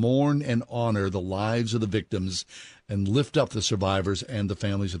 quote, mourn and honor the lives of the victims and lift up the survivors and the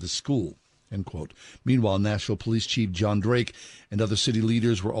families of the school, end quote. Meanwhile, Nashville Police Chief John Drake and other city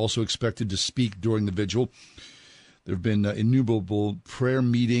leaders were also expected to speak during the vigil. There have been innumerable prayer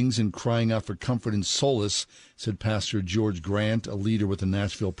meetings and crying out for comfort and solace, said Pastor George Grant, a leader with the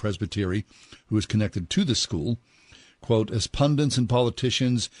Nashville Presbytery, who is connected to the school. Quote, as pundits and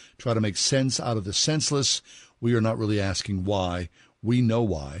politicians try to make sense out of the senseless, we are not really asking why. We know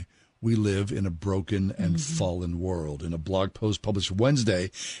why. We live in a broken and fallen world. In a blog post published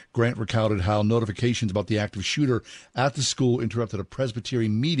Wednesday, Grant recounted how notifications about the active shooter at the school interrupted a Presbytery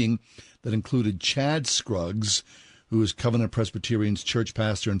meeting that included Chad Scruggs, who is Covenant Presbyterian's church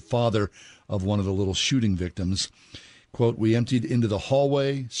pastor and father of one of the little shooting victims. Quote, we emptied into the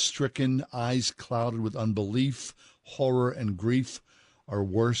hallway, stricken, eyes clouded with unbelief, horror, and grief. Our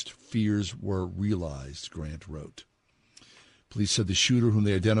worst fears were realized, Grant wrote. Police said the shooter, whom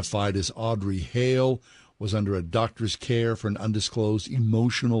they identified as Audrey Hale, was under a doctor's care for an undisclosed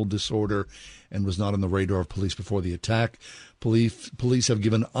emotional disorder and was not on the radar of police before the attack. Police have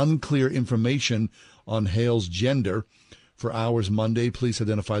given unclear information on Hale's gender. For hours Monday, police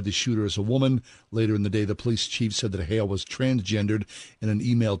identified the shooter as a woman. Later in the day, the police chief said that Hale was transgendered. In an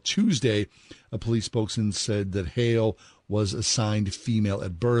email Tuesday, a police spokesman said that Hale was assigned female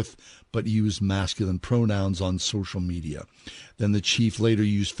at birth, but used masculine pronouns on social media. Then the chief later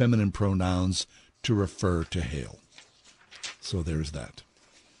used feminine pronouns to refer to Hale. So there's that.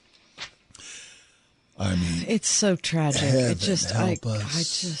 I mean, it's so tragic. It just, I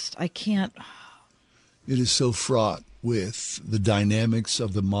can't. It is so fraught with the dynamics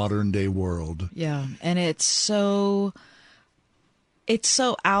of the modern day world. Yeah, and it's so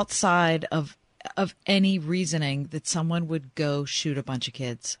outside of any reasoning that someone would go shoot a bunch of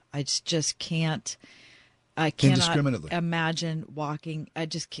kids. I just can't. I cannot imagine walking. I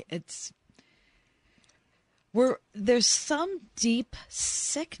just can't. There's some deep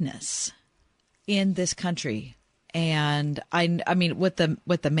sickness in this country. And I mean, what the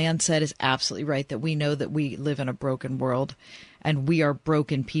man said is absolutely right, that we know that we live in a broken world and we are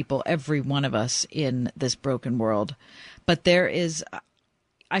broken people, every one of us in this broken world. But there is,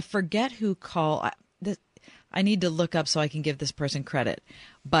 I forget who called, I need to look up so I can give this person credit.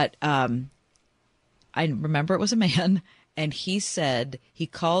 But I remember it was a man, and he said he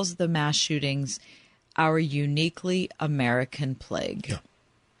calls the mass shootings our uniquely American plague. Yeah.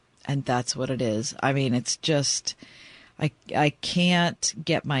 And that's what it is. I mean, it's just, I can't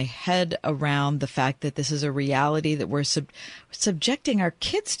get my head around the fact that this is a reality that we're subjecting our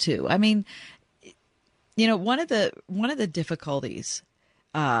kids to. I mean, You know, one of the difficulties,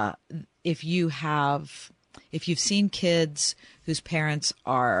 if you've seen kids whose parents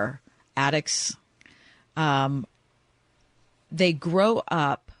are addicts, they grow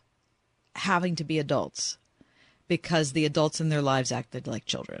up having to be adults because the adults in their lives acted like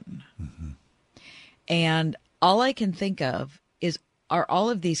children. Mm-hmm. And all I can think of are all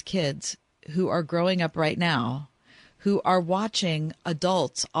of these kids who are growing up right now, who are watching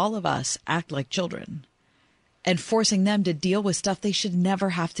adults, all of us, act like children and forcing them to deal with stuff they should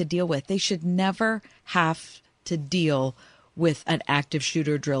never have to deal with. They should never have to deal with an active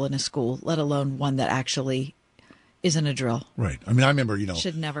shooter drill in a school, let alone one that actually isn't a drill. Right. I mean, I remember,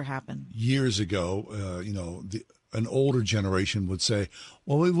 should never happen. Years ago, an older generation would say,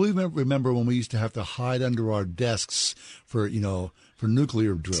 well, we remember when we used to have to hide under our desks for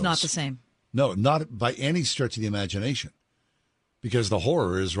nuclear drills. It's not the same. No, not by any stretch of the imagination, because the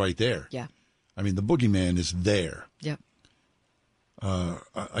horror is right there. Yeah. I mean, the boogeyman is there. Yep.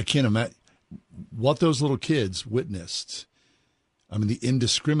 I can't imagine what those little kids witnessed. I mean, the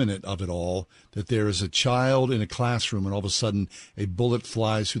indiscriminate of it all, that there is a child in a classroom and all of a sudden a bullet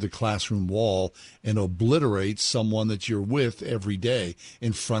flies through the classroom wall and obliterates someone that you're with every day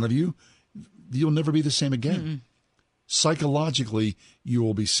in front of you. You'll never be the same again. Mm-mm. Psychologically, you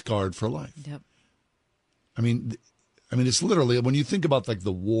will be scarred for life. Yep. I mean, it's literally, when you think about like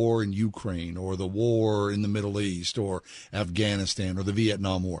the war in Ukraine or the war in the Middle East or Afghanistan or the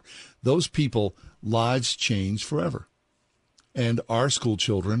Vietnam War, those people, lives changed forever. And our school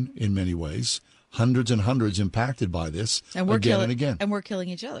children, in many ways, hundreds and hundreds impacted by this and again. And we're killing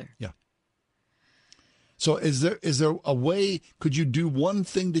each other. Yeah. So is there a way, could you do one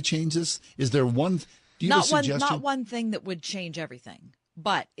thing to change this? Is there one, do you have a suggestion? Not one thing that would change everything,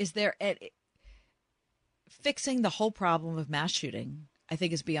 but is there, fixing the whole problem of mass shooting, I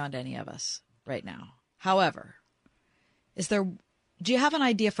think, is beyond any of us right now. However, do you have an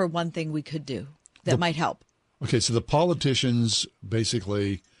idea for one thing we could do that might help? Okay, so the politicians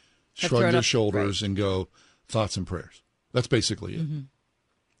basically shrug their shoulders and go, thoughts and prayers. That's basically it. Mm-hmm.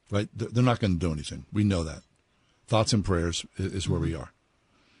 Right? They're not going to do anything. We know that. Thoughts and prayers is where we are.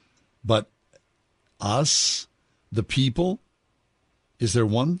 But us, the people, is there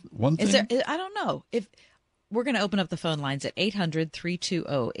one thing? I don't know. If we're going to open up the phone lines at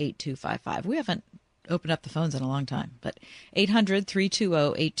 800-320-8255. We haven't opened up the phones in a long time, but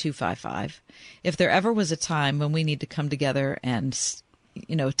 800-320-8255. If there ever was a time when we need to come together and,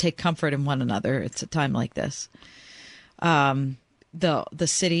 take comfort in one another, it's a time like this. The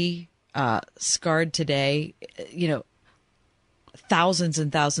city, scarred today, thousands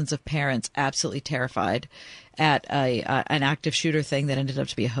and thousands of parents absolutely terrified at an active shooter thing that ended up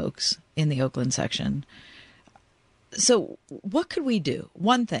to be a hoax in the Oakland section. So what could we do?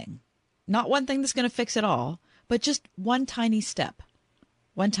 One thing. Not one thing that's going to fix it all, but just one tiny step.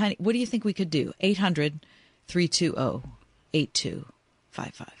 What do you think we could do? 800-320-8255.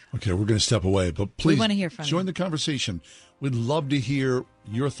 Okay, we're going to step away, but please we want to hear from join the conversation. We'd love to hear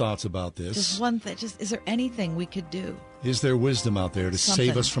your thoughts about this. Just one thing. Is there anything we could do? Is there wisdom out there to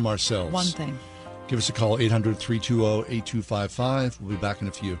save us from ourselves? One thing. Give us a call, 800-320-8255. We'll be back in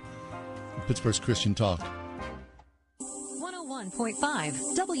a few. Pittsburgh's Christian Talk.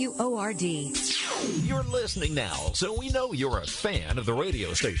 101.5 WORD. You're listening now, so we know you're a fan of the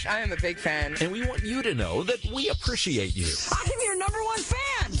radio station. I am a big fan. And we want you to know that we appreciate you. I'm your number one fan.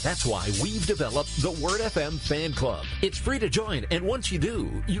 That's why we've developed the Word FM Fan Club. It's free to join, and once you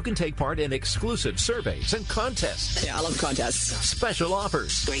do, you can take part in exclusive surveys and contests. Yeah, I love contests. Special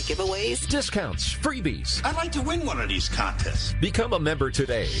offers. Great giveaways. Discounts. Freebies. I'd like to win one of these contests. Become a member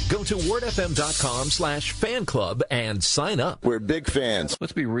today. Go to wordfm.com/fan club and sign up. We're big fans.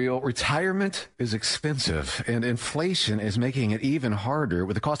 Let's be real. Retirement is expensive, and inflation is making it even harder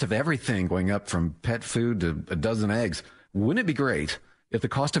with the cost of everything going up from pet food to a dozen eggs. Wouldn't it be great if the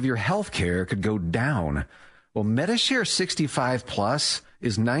cost of your health care could go down? Well, Medishare 65 Plus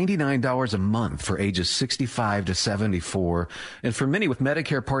is $99 a month for ages 65 to 74. And for many with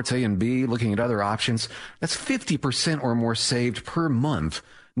Medicare Parts A and B, looking at other options, that's 50% or more saved per month.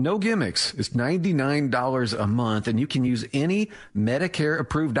 No gimmicks. It's $99 a month, and you can use any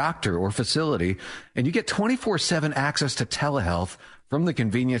Medicare-approved doctor or facility, and you get 24/7 access to telehealth from the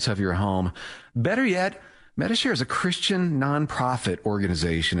convenience of your home. Better yet, Medishare is a Christian nonprofit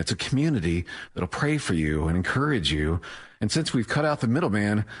organization. It's a community that'll pray for you and encourage you. And since we've cut out the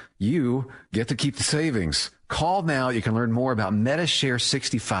middleman, you get to keep the savings. Call now. You can learn more about Medishare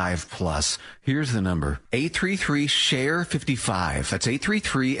 65 Plus. Here's the number: 833-SHARE-55. That's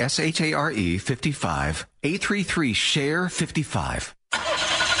 833-SHARE-55. 833-SHARE-55.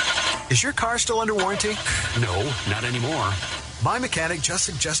 Is your car still under warranty? No, not anymore. My mechanic just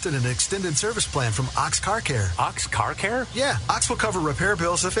suggested an extended service plan from Ox Car Care. Ox Car Care? Yeah, Ox will cover repair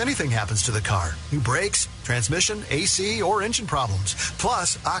bills if anything happens to the car. New brakes, transmission, AC, or engine problems.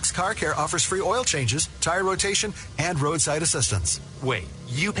 Plus, Ox Car Care offers free oil changes, tire rotation, and roadside assistance. Wait,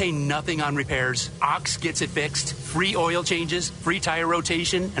 you pay nothing on repairs? Ox gets it fixed? Free oil changes, free tire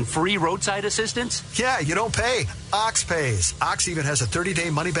rotation, and free roadside assistance? Yeah, you don't pay. Ox pays. Ox even has a 30-day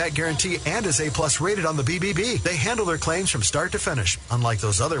money-back guarantee and is A+ rated on the BBB. They handle their claims from start to finish, unlike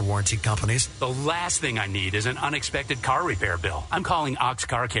those other warranty companies. The last thing I need is an unexpected car repair bill. I'm calling Ox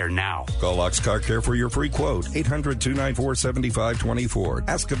Car Care now. Call Ox Car Care for your free quote. 800-294-7524.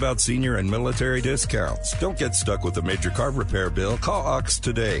 Ask about senior and military discounts. Don't get stuck with a major car repair bill. Call Ox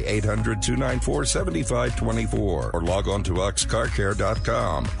today. 800-294-7524. Or log on to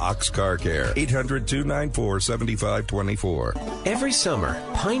oxcarcare.com. Ox Car Care. 800-294-7524. Every summer,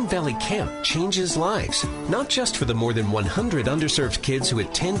 Pine Valley Camp changes lives. Not just for the more than 100 underserved kids who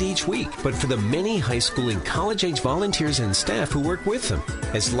attend each week, but for the many high school and college-age volunteers and staff who work with them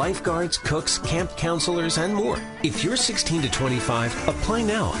as lifeguards, cooks, camp counselors, and more. If you're 16 to 25, apply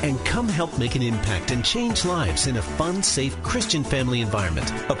now and come help make an impact and change lives in a fun, safe Christian family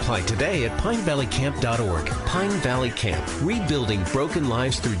environment. Apply today at pinevalleycamp.org. Pine Valley Camp, rebuilding broken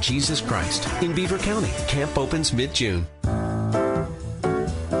lives through Jesus Christ. In Beaver County, camp opens mid-June.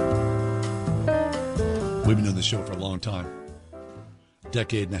 We've been doing this show for a long time,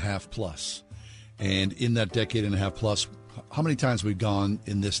 decade and a half plus. And in that decade and a half plus, how many times we've gone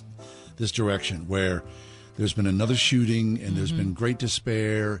in this direction where there's been another shooting and there's been great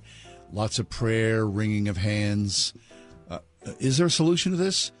despair, lots of prayer, wringing of hands. Is there a solution to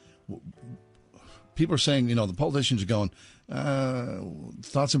this? People are saying, the politicians are going,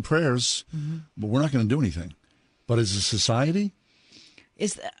 thoughts and prayers, but we're not going to do anything. But as a society?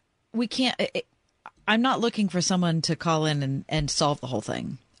 We can't. I'm not looking for someone to call in and solve the whole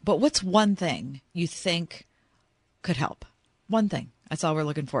thing. But what's one thing you think could help? One thing. That's all we're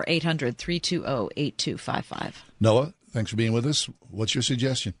looking for. 800-320-8255. Noah, thanks for being with us. What's your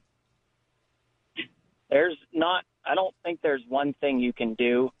suggestion? I don't think there's one thing you can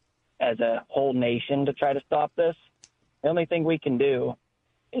do as a whole nation to try to stop this. The only thing we can do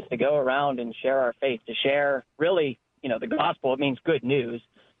is to go around and share our faith, to share really, the gospel. It means good news,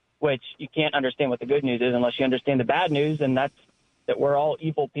 which you can't understand what the good news is unless you understand the bad news, and that's that we're all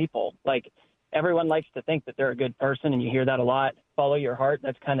evil people. Like, everyone likes to think that they're a good person, and you hear that a lot. Follow your heart.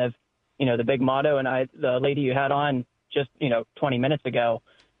 That's kind of, the big motto. And the lady you had on just, 20 minutes ago,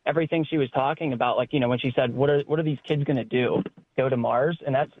 everything she was talking about, like, when she said, what are these kids going to do? Go to Mars?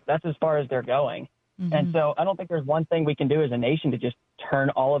 And that's as far as they're going. Mm-hmm. And so I don't think there's one thing we can do as a nation to just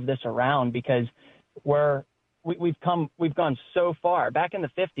turn all of this around, because we've gone so far. Back in the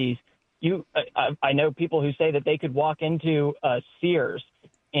 50s, I know people who say that they could walk into Sears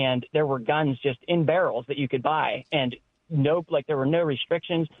and there were guns just in barrels that you could buy, and there were no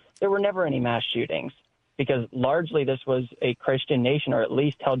restrictions. There were never any mass shootings, because largely this was a Christian nation, or at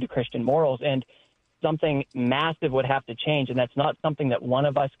least held to Christian morals, and something massive would have to change. And that's not something that one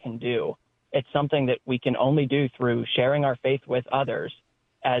of us can do. It's something that we can only do through sharing our faith with others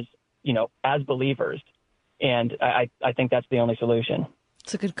as believers. And I think that's the only solution.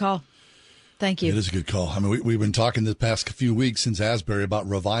 It's a good call. Thank you. It is a good call. I mean, we've been talking the past few weeks since Asbury about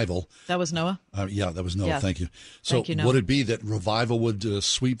revival. That was Noah? Yeah, that was Noah. Yeah. Thank you. So Thank you, Noah. would it be that revival would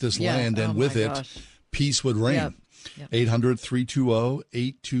sweep this land, and with it, peace would reign? Yep.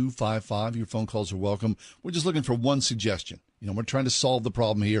 800-320-8255. Your phone calls are welcome. We're just looking for one suggestion. We're trying to solve the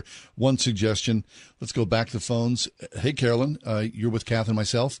problem here. One suggestion. Let's go back to the phones. Hey, Carolyn, you're with Kath and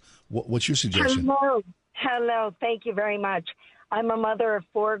myself. What's your suggestion? Hello. Thank you very much. I'm a mother of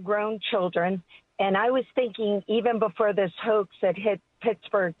 4 grown children, and I was thinking, even before this hoax that hit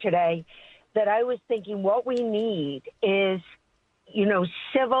Pittsburgh today, that I was thinking what we need is,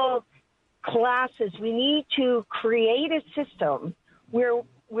 civil classes. We need to create a system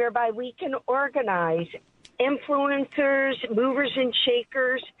whereby we can organize influencers, movers and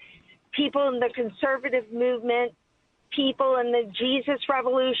shakers, people in the conservative movement, people in the Jesus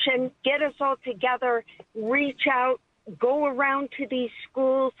Revolution, get us all together, reach out, go around to these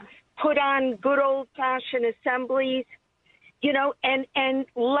schools, put on good old-fashioned assemblies, and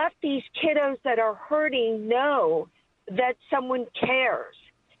let these kiddos that are hurting know that someone cares,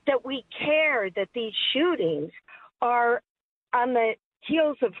 that we care, that these shootings are on the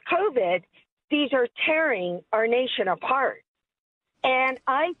heels of COVID. These are tearing our nation apart. And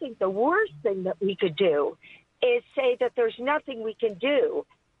I think the worst thing that we could do is say that there's nothing we can do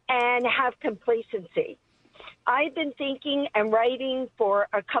and have complacency. I've been thinking and writing for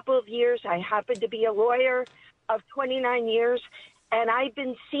a couple of years. I happen to be a lawyer of 29 years, and I've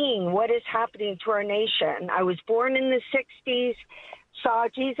been seeing what is happening to our nation. I was born in the 60s, saw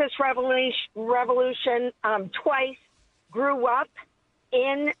Jesus Revolution twice, grew up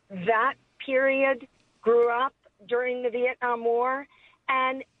in that period, grew up during the Vietnam War,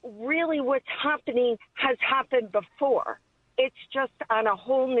 and really what's happening has happened before. It's just on a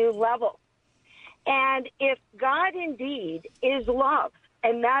whole new level. And if God indeed is love,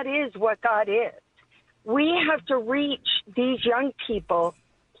 and that is what God is, we have to reach these young people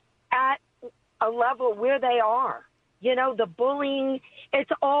at a level where they are. You know, the bullying, it's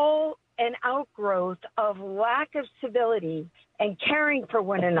all an outgrowth of lack of civility and caring for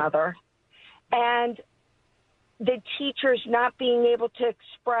one another, and the teachers not being able to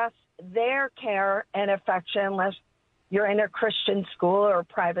express their care and affection unless you're in a Christian school or a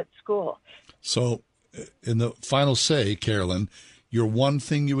private school. So, in the final say, Carolyn, your one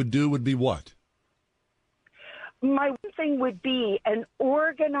thing you would do would be what? My one thing would be an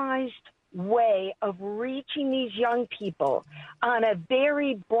organized way of reaching these young people on a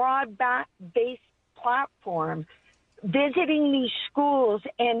very broad-based platform, visiting these schools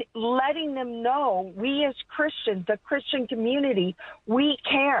and letting them know we as Christians, the Christian community, we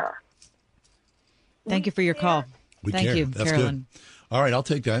care. Thank you for your call. Thank you, That's Carolyn. good. All right, I'll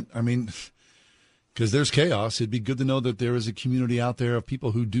take that. I mean, because there's chaos. It'd be good to know that there is a community out there of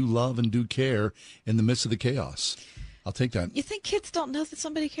people who do love and do care in the midst of the chaos. I'll take that. You think kids don't know that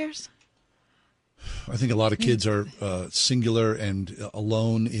somebody cares? I think a lot of kids are singular and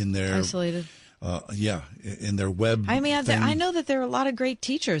alone in their isolated. In their web. I mean, thing. I know that there are a lot of great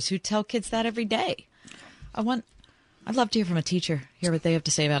teachers who tell kids that every day. I'd love to hear from a teacher, hear what they have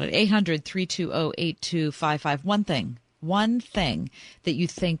to say about it. 800-320-8255. One thing that you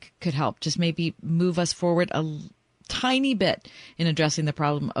think could help, just maybe move us forward a tiny bit in addressing the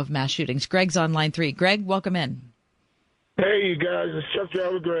problem of mass shootings. Greg's on line 3. Greg, welcome in. Hey, you guys. It's Truck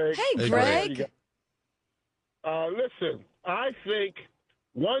Driver Greg. Hey, Greg. Listen, I think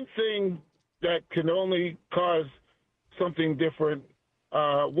one thing that can only cause something different,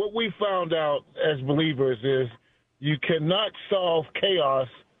 what we found out as believers is you cannot solve chaos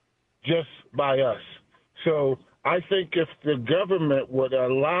just by us. So I think if the government would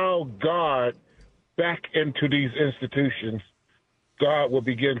allow God back into these institutions, God will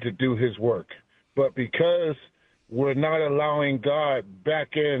begin to do his work. But because we're not allowing God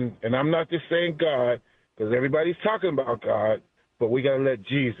back in, and I'm not just saying God, because everybody's talking about God, but we got to let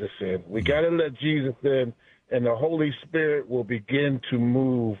Jesus in. We got to let Jesus in, and the Holy Spirit will begin to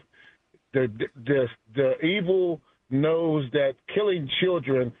move. The evil knows that killing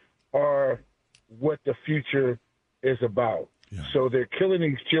children are what the future is about. Yeah. So they're killing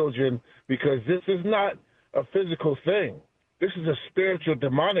these children because this is not a physical thing. This is a spiritual,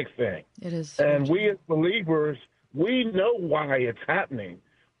 demonic thing. It is. And we as believers, we know why it's happening,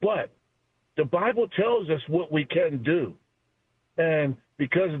 but the Bible tells us what we can do. And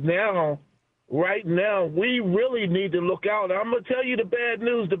because right now, we really need to look out. I'm going to tell you the bad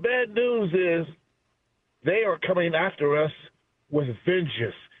news. The bad news is they are coming after us with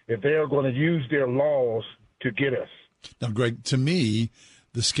vengeance if they are going to use their laws to get us. Now, Greg, to me,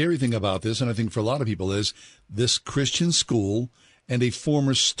 the scary thing about this, and I think for a lot of people, is this Christian school and a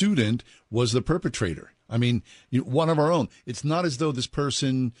former student was the perpetrator. I mean, one of our own. It's not as though this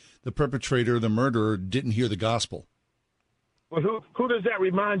person, the perpetrator, the murderer, didn't hear the gospel. Well, who does that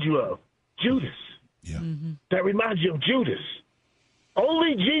remind you of? Judas. Yeah. Mm-hmm. That reminds you of Judas.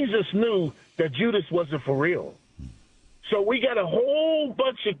 Only Jesus knew that Judas wasn't for real. So we got a whole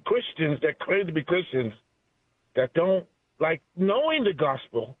bunch of Christians that claim to be Christians that don't like knowing the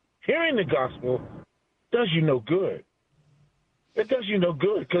gospel, hearing the gospel does you no good. It does you no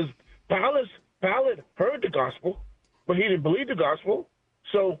good because Pilate heard the gospel, but he didn't believe the gospel.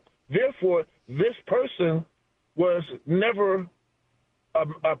 So therefore, this person was never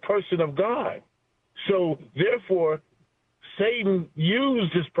a person of God. So therefore, Satan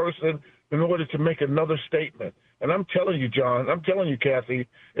used this person in order to make another statement. And I'm telling you, John, I'm telling you, Kathy,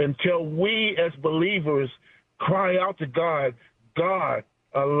 until we as believers cry out to God, God,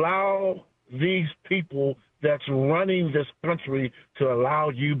 allow these people that's running this country to allow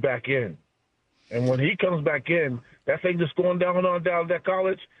you back in. And when he comes back in, that thing that's going down at that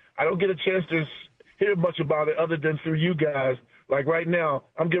college, I don't get a chance to hear much about it other than through you guys. Like right now,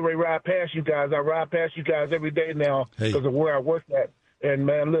 I'm getting ready to ride past you guys. I ride past you guys every day now because of where I work at. And,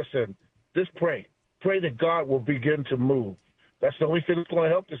 man, listen, just pray. Pray that God will begin to move. That's the only thing that's going to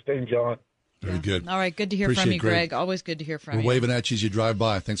help this thing, John. Very good. All right. Good to hear Appreciate from you, Greg. Greg. Always good to hear from We're you. waving at you as you drive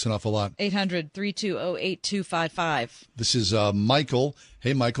by. Thanks an awful lot. 800-320-8255. This is Michael.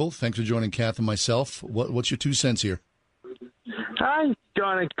 Hey, Michael. Thanks for joining Kath and myself. What's your 2 cents here? Hi,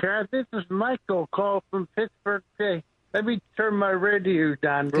 John and Kath. This is Michael, call from Pittsburgh. Hey, let me turn my radio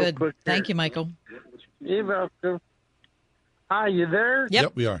down real quick. Thank you, Michael. You're welcome. Hi, you there?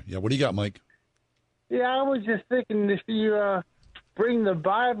 Yep, we are. Yeah, what do you got, Mike? Yeah, I was just thinking if you bring the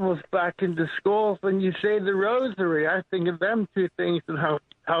Bibles back into schools and you say the rosary, I think of them 2 things that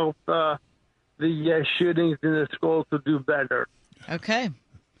help the shootings in the schools to do better. Okay.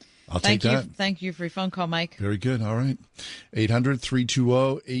 I'll take that. Thank you for your phone call, Mike. Very good. All right.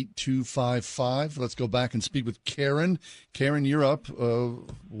 800-320-8255. Let's go back and speak with Karen. Karen, you're up.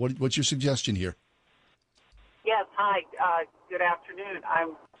 What's your suggestion here? Yes, hi. Good afternoon.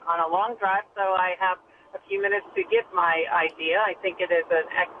 I'm on a long drive, so I have a few minutes to give my idea. I think it is an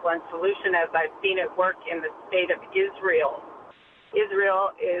excellent solution as I've seen it work in the state of Israel.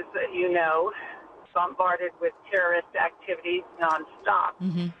 Israel is, you know, bombarded with terrorist activities nonstop.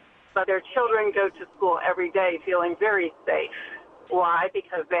 Mm-hmm. But their children go to school every day feeling very safe. Why?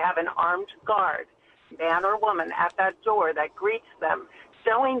 Because they have an armed guard, man or woman, at that door that greets them,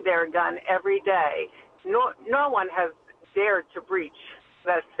 showing their gun every day. No one has dared to breach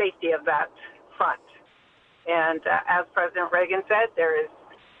the safety of that front. And as President Reagan said, there is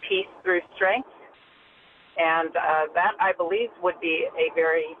peace through strength. And that, I believe, would be a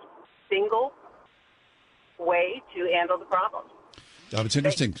very single way to handle the problem. It's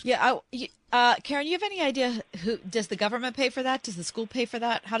interesting. Yeah, Karen, you have any idea who does the government pay for that? Does the school pay for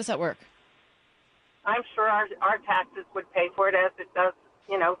that? How does that work? I'm sure our taxes would pay for it, as it does,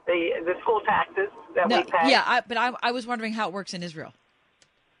 you know, the school taxes that we pay. Yeah, but I was wondering how it works in Israel.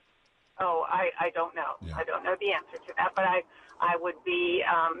 Oh, I don't know. Yeah. I don't know the answer to that, but I would be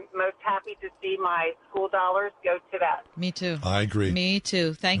most happy to see my school dollars go to that. Me too. I agree. Me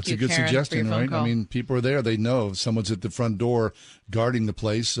too. Thank you, Karen. That's a good suggestion, for your phone right? call. I mean, people are there. They know if someone's at the front door guarding the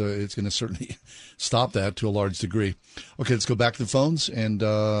place, it's going to certainly stop that to a large degree. Okay, let's go back to the phones. And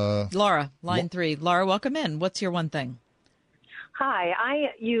Laura, line 3. Laura, welcome in. What's your one thing?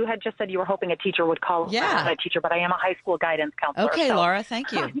 Hi, you had just said you were hoping a teacher would call. Yeah. I'm not a teacher, but I am a high school guidance counselor. Okay, so Laura,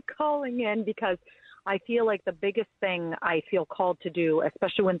 thank you. I'm calling in because I feel like the biggest thing I feel called to do,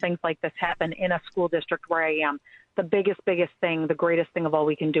 especially when things like this happen in a school district where I am, the biggest thing, the greatest thing of all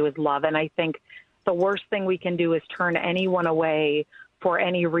we can do is love. And I think the worst thing we can do is turn anyone away for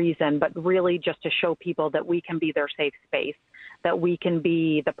any reason, but really just to show people that we can be their safe space, that we can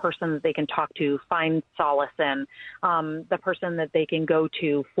be the person that they can talk to, find solace in, the person that they can go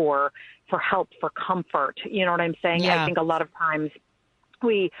to for help, for comfort. You know what I'm saying? Yeah. I think a lot of times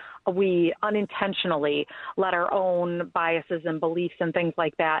we unintentionally let our own biases and beliefs and things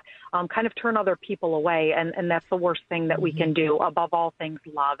like that kind of turn other people away. And that's the worst thing that we can do. Above all things,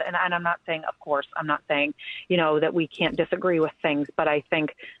 love. And I'm not saying, of course, I'm not saying, you know, that we can't disagree with things, but I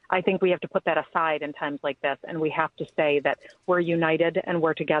think we have to put that aside in times like this. And we have to say that we're united and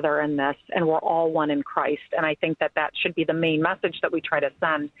we're together in this and we're all one in Christ. And I think that should be the main message that we try to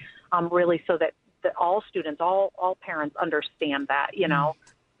send, really, so that all students, all parents understand that, you know.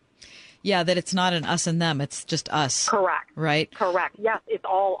 Yeah, that it's not an us and them. It's just us. Correct. Right? Correct. Yes, it's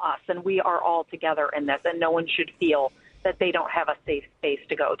all us, and we are all together in this, and no one should feel that they don't have a safe space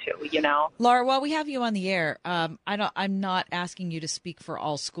to go to, you know? Laura, while we have you on the air, I'm not asking you to speak for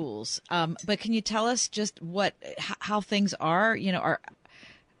all schools, but can you tell us just how things are? You know,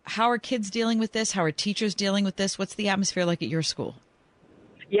 how are kids dealing with this? How are teachers dealing with this? What's the atmosphere like at your school?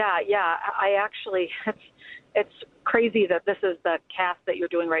 Yeah. I actually, it's crazy that this is the cast that you're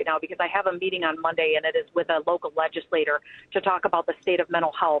doing right now, because I have a meeting on Monday, and it is with a local legislator to talk about the state of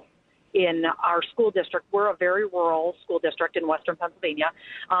mental health in our school district. We're a very rural school district in Western Pennsylvania.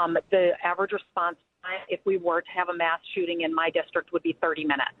 The average response time, if we were to have a mass shooting in my district, would be 30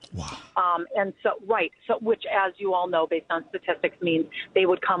 minutes. Wow. And so, right. So, which, as you all know, based on statistics, means they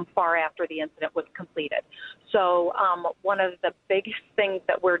would come far after the incident was completed. So, one of the biggest things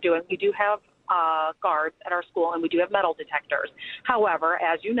that we're doing, we do have guards at our school, and we do have metal detectors. However,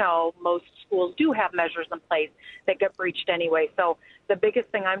 as you know, most schools do have measures in place that get breached anyway. So the biggest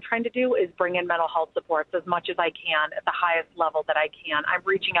thing I'm trying to do is bring in mental health supports as much as I can at the highest level that I can. I'm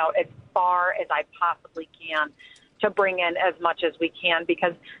reaching out as far as I possibly can to bring in as much as we can,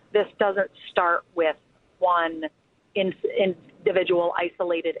 because this doesn't start with one individual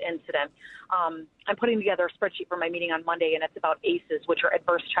isolated incident. I'm putting together a spreadsheet for my meeting on Monday, and it's about ACEs, which are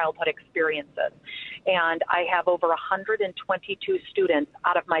adverse childhood experiences. And I have over 122 students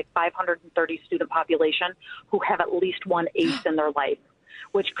out of my 530 student population who have at least one ACE in their life.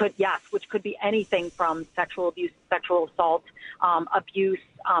 which could be anything from sexual abuse, sexual assault, abuse,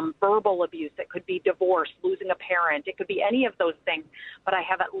 verbal abuse. It could be divorce, losing a parent. It could be any of those things. But I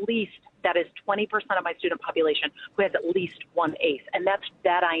have at least, that is 20% of my student population who has at least one ACE, and that's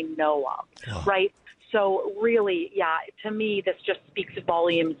that I know of, right? So really, to me, this just speaks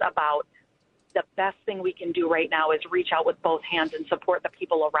volumes about the best thing we can do right now is reach out with both hands and support the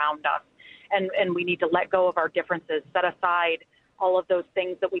people around us. And we need to let go of our differences, set aside all of those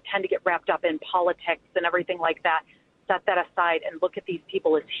things that we tend to get wrapped up in, politics and everything like that. Set that aside and look at these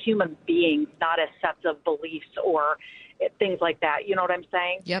people as human beings, not as sets of beliefs or things like that. You know what I'm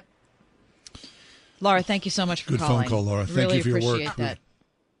saying? Yep. Laura, thank you so much for calling. Good phone call, Laura. Thank you for your work. Really appreciate that.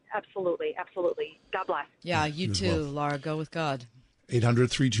 Absolutely. God bless. Yeah, you too, well. Laura. Go with God.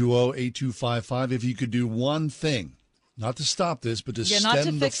 800-320-8255. If you could do one thing, not to stop this, but to stem not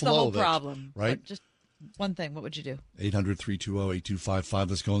to the fix the flow whole of it, problem, right? But just one thing. What would you do? 800-320-8255.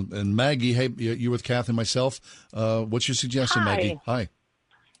 Let's go. And Maggie, hey, you're with Kath and myself. What's your suggestion, Hi. Maggie? Hi.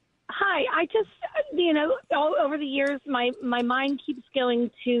 Hi. I just, over the years, my mind keeps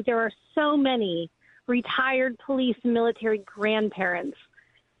going to there are so many retired police and military grandparents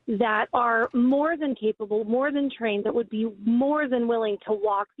that are more than capable, more than trained, that would be more than willing to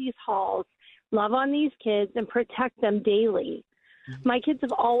walk these halls, love on these kids, and protect them daily. Mm-hmm. My kids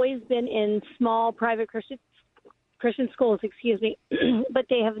have always been in small private Christian schools, but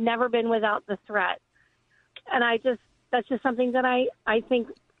they have never been without the threat. And that's just something that I think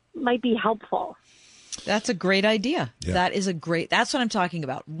might be helpful. That's a great idea. Yeah. That's what I'm talking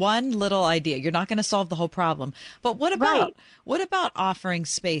about. One little idea. You're not going to solve the whole problem. But what about offering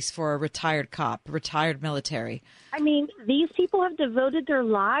space for a retired cop, retired military? I mean, these people have devoted their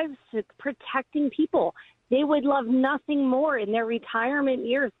lives to protecting people. They would love nothing more in their retirement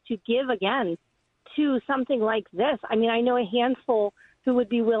years to give again to something like this. I mean, I know a handful who would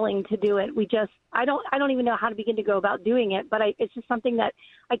be willing to do it. I don't even know how to begin to go about doing it, but it's just something that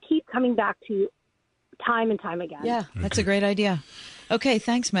I keep coming back to time and time again. Yeah, that's a great idea. Okay,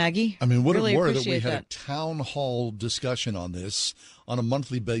 thanks, Maggie. I mean, what really it were that we appreciate had a town hall discussion on this on a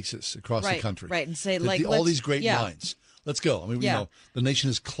monthly basis across the country. Right, and say, all these great minds. Let's go. I mean, the nation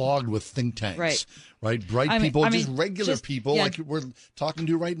is clogged with think tanks, right? Bright people, just regular people like we're talking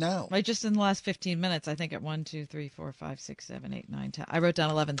to right now. Right, just in the last 15 minutes, I think at 1, 2, 3, 4, 5, 6, 7, 8, 9, 10. I wrote down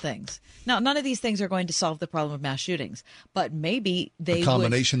 11 things. Now, none of these things are going to solve the problem of mass shootings, but maybe they a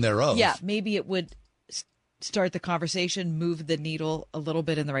combination thereof. Yeah, maybe it would start the conversation, move the needle a little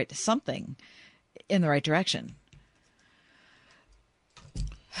bit in the right direction.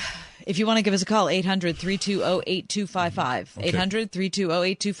 If you want to give us a call, 800-320-8255.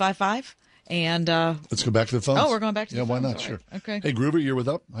 800-320-8255. And let's go back to the phones. Oh, we're going back to the phones. phones. Why not? Sure. Okay. Hey, Gruber, you're with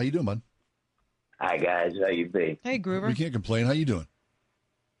Up. How you doing, bud? Hi, guys. How you be? Hey, Gruber. We can't complain. How you doing?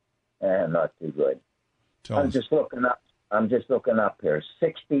 Not too good. I'm just looking up here.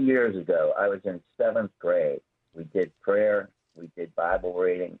 60 years ago, I was in 7th grade. We did prayer. We did Bible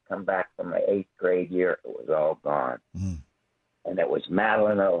reading. Come back from my 8th grade year, it was all gone. Mm. And it was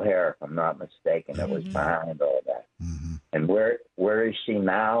Madeline O'Hare, if I'm not mistaken, that was behind all that. Mm-hmm. And where is she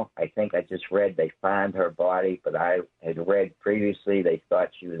now? I think I just read they found her body, but I had read previously they thought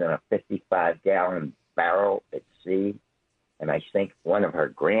she was in a 55-gallon barrel at sea. And I think one of her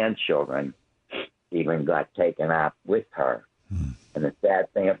grandchildren even got taken out with her. Mm. And the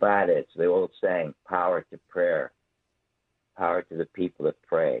sad thing about it, it's the old saying, power to prayer, power to the people that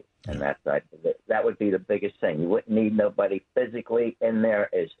pray. And that would be the biggest thing. You wouldn't need nobody physically in there,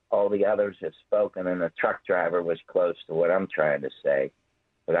 as all the others have spoken, and the truck driver was close to what I'm trying to say.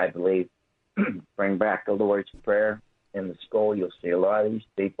 But I believe bring back the Lord's Prayer in the school, you'll see a lot of these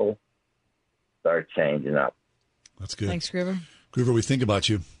people start changing up. That's good. Thanks, Gruber. Gruber, we think about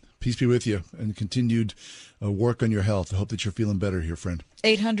you. Peace be with you, and continued work on your health. I hope that you're feeling better here, friend.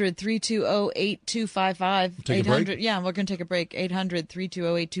 800-320-8255. Take a break? Yeah, we're going to take a break.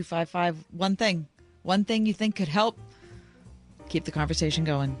 800-320-8255. One thing you think could help keep the conversation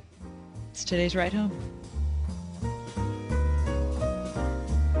going. It's today's Ride Home.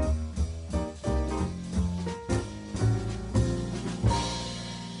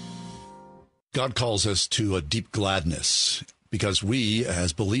 God calls us to a deep gladness because we,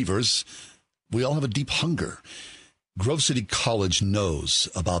 as believers, we all have a deep hunger. Grove City College knows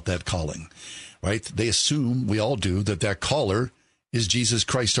about that calling, right? They assume, we all do, that caller is Jesus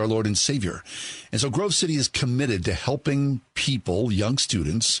Christ, our Lord and Savior. And so Grove City is committed to helping people, young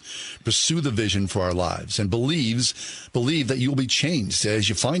students, pursue the vision for our lives and believe that you'll be changed as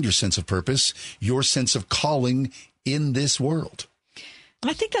you find your sense of purpose, your sense of calling in this world.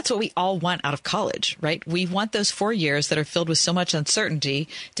 I think that's what we all want out of college, right? We want those 4 years that are filled with so much uncertainty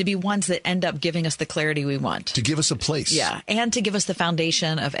to be ones that end up giving us the clarity we want. To give us a place. Yeah. And to give us the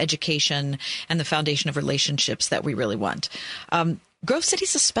foundation of education and the foundation of relationships that we really want. Grove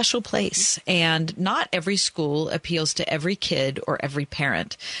City's a special place, and not every school appeals to every kid or every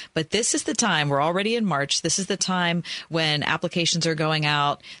parent. But this is the time, we're already in March, this is the time when applications are going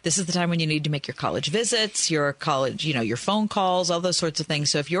out. This is the time when you need to make your college visits, your college, your phone calls, all those sorts of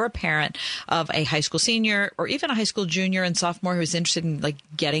things. So if you're a parent of a high school senior or even a high school junior and sophomore who's interested in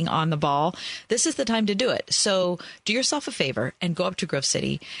getting on the ball, this is the time to do it. So do yourself a favor and go up to Grove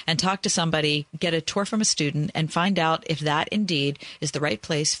City and talk to somebody, get a tour from a student, and find out if that indeed is the right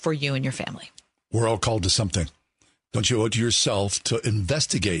place for you and your family. We're all called to something. Don't you owe it to yourself to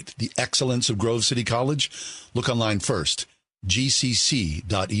investigate the excellence of Grove City College? Look online first,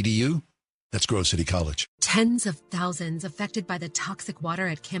 gcc.edu. That's Grove City College. Tens of thousands affected by the toxic water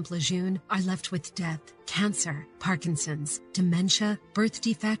at Camp Lejeune are left with death, cancer, Parkinson's, dementia, birth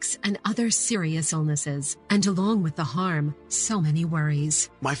defects, and other serious illnesses. And along with the harm, so many worries.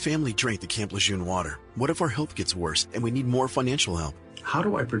 My family drank the Camp Lejeune water. What if our health gets worse and we need more financial help? How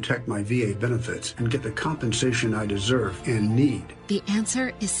do I protect my VA benefits and get the compensation I deserve and need? The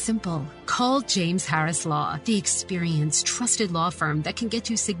answer is simple. Call James Harris Law, the experienced, trusted law firm that can get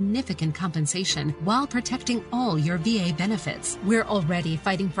you significant compensation while protecting all your VA benefits. We're already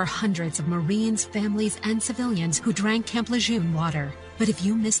fighting for hundreds of Marines, families, and civilians who drank Camp Lejeune water. But if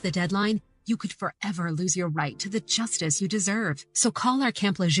you miss the deadline, you could forever lose your right to the justice you deserve. So call our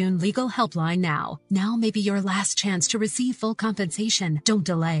Camp Lejeune legal helpline now. Now may be your last chance to receive full compensation. Don't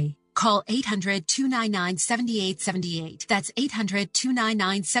delay. Call 800-299-7878. That's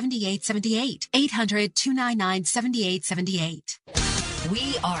 800-299-7878. 800-299-7878.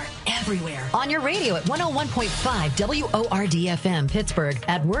 We are everywhere. On your radio at 101.5 WORD-FM Pittsburgh,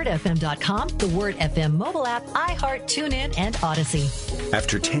 at wordfm.com, the Word FM mobile app, iHeart, TuneIn, and Odyssey.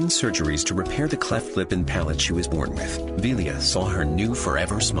 After 10 surgeries to repair the cleft lip and palate she was born with, Velia saw her new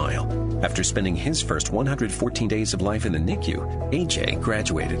forever smile. After spending his first 114 days of life in the NICU, AJ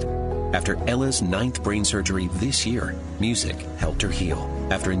graduated. After Ella's 9th brain surgery this year, music helped her heal.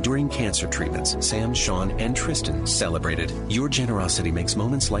 After enduring cancer treatments, Sam, Sean, and Tristan celebrated. Your generosity makes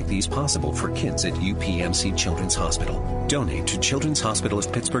moments like these possible for kids at UPMC Children's Hospital. Donate to Children's Hospital of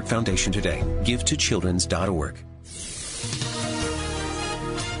Pittsburgh Foundation today. Give to children's.org.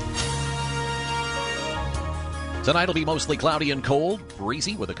 Tonight will be mostly cloudy and cold,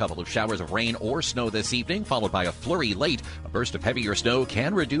 breezy with a couple of showers of rain or snow this evening, followed by a flurry late. A burst of heavier snow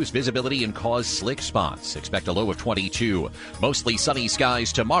can reduce visibility and cause slick spots. Expect a low of 22. Mostly sunny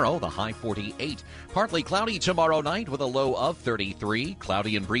skies tomorrow, the high 48. Partly cloudy tomorrow night with a low of 33.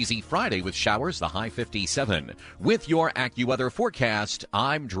 Cloudy and breezy Friday with showers, the high 57. With your AccuWeather forecast,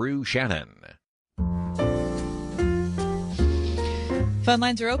 I'm Drew Shannon. Phone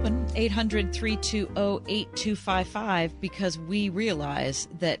lines are open, 800-320-8255, because we realize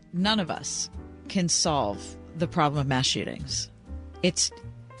that none of us can solve the problem of mass shootings. It's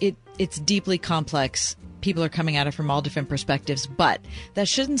deeply complex. People are coming at it from all different perspectives, but that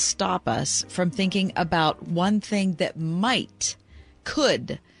shouldn't stop us from thinking about one thing that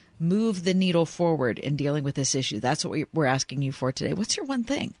could move the needle forward in dealing with this issue. That's what we're asking you for today. What's your one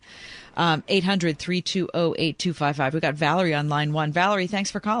thing? 800-320-8255. We've got Valerie on line one. Valerie,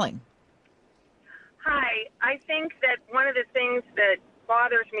 thanks for calling. Hi. I think that one of the things that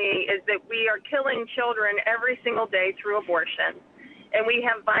bothers me is that we are killing children every single day through abortion, and we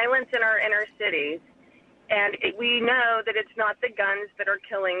have violence in our inner cities, and we know that it's not the guns that are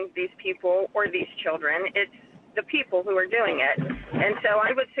killing these people or these children. It's the people who are doing it. And so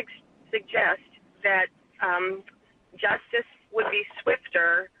I would suggest that justice would be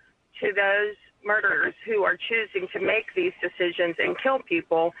swifter to those murderers who are choosing to make these decisions and kill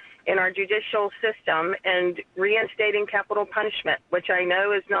people in our judicial system, and reinstating capital punishment, which I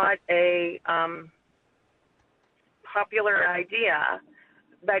know is not a popular idea.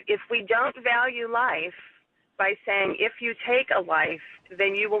 But if we don't value life by saying if you take a life,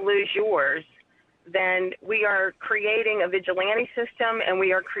 then you will lose yours, then we are creating a vigilante system, and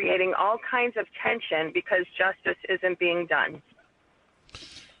we are creating all kinds of tension because justice isn't being done.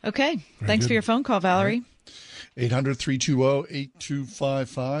 Okay. Thanks for your phone call, Valerie.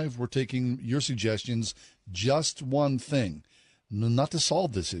 800-320-8255. We're taking your suggestions. Just one thing, not to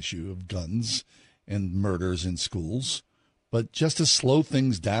solve this issue of guns and murders in schools, but just to slow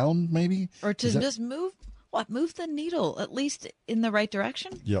things down, maybe? Or to just move the needle, at least in the right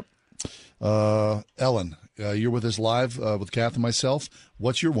direction? Yep. Ellen, you're with us live with Kath and myself.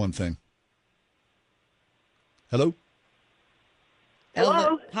 What's your one thing? Hello?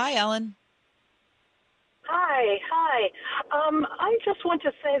 Hello? Hi, Ellen. Hi. I just want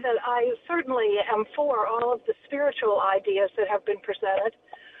to say that I certainly am for all of the spiritual ideas that have been presented.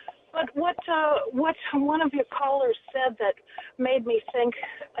 But what one of your callers said that made me think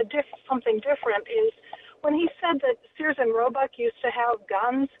something different is when he said that Sears and Roebuck used to have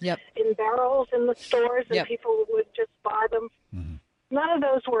guns in barrels in the stores and people would just buy them. Mm-hmm. None of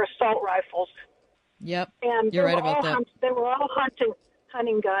those were assault rifles. Yep. And you're right about that. They were all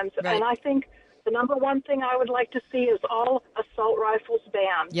hunting guns. Right. And I think the number one thing I would like to see is all assault rifles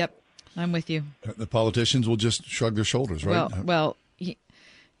banned. Yep. I'm with you. The politicians will just shrug their shoulders, right? Well,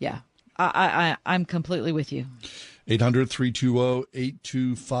 yeah. I'm completely with you.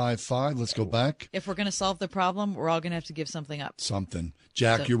 800-320-8255. Let's go back. If we're going to solve the problem, we're all going to have to give something up.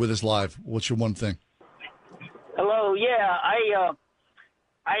 Jack, you're with us live. What's your one thing? Hello. Yeah,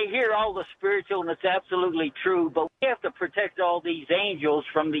 I hear all the spiritual, and it's absolutely true, but we have to protect all these angels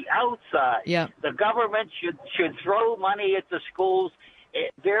from the outside. Yeah. The government should throw money at the schools.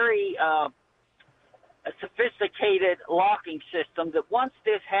 Very a sophisticated locking system that once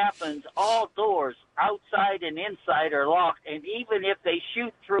this happens, all doors outside and inside are locked, and even if they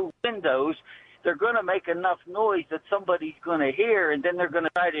shoot through windows, they're going to make enough noise that somebody's going to hear, and then they're going to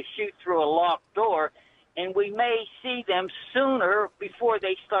try to shoot through a locked door, and we may see them sooner before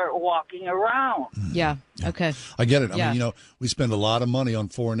they start walking around. Yeah. Okay. I get it. Yeah. I mean, we spend a lot of money on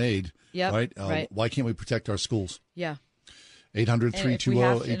foreign aid, right? Right. Why can't we protect our schools? Yeah.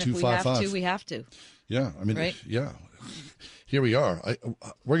 800-320-8255. If we have to. Yeah, I mean, right? Yeah. Here we are.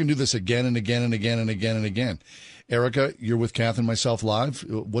 We're going to do this again and again and again and again and again. Erica, you're with Kath and myself live.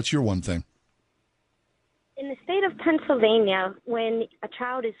 What's your one thing? In the state of Pennsylvania, when a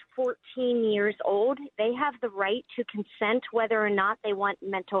child is 14 years old, they have the right to consent whether or not they want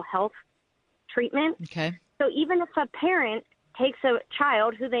mental health treatment. Okay. So even if a parent takes a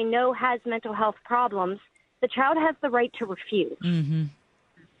child who they know has mental health problems, the child has the right to refuse. Mm-hmm.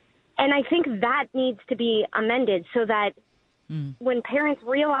 And I think that needs to be amended so that when parents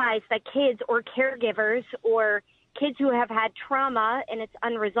realize that kids or caregivers or kids who have had trauma and it's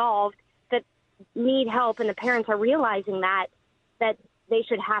unresolved that need help, and the parents are realizing that they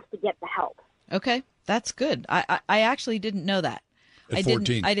should have to get the help. Okay, that's good. I actually didn't know that. At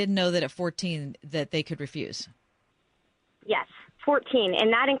 14. I didn't know that at 14 that they could refuse. Yes, 14.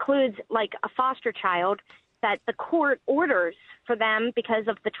 And that includes like a foster child that the court orders for them because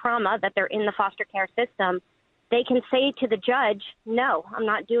of the trauma that they're in the foster care system. They can say to the judge, no, I'm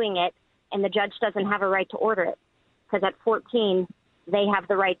not doing it. And the judge doesn't have a right to order it because at 14, they have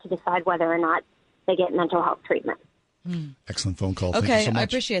the right to decide whether or not they get mental health treatment. Excellent phone call. Okay, Thank you so much. I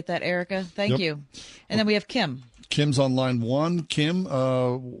appreciate that, Erica. Thank you. And then we have Kim. Kim's on line one. Kim,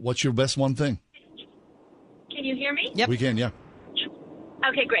 what's your best one thing? Can you hear me? Yep. We can, yeah.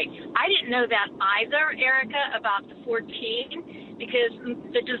 Okay, great. I didn't know that either, Erica, about the 14, because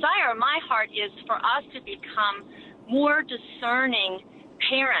the desire of my heart is for us to become more discerning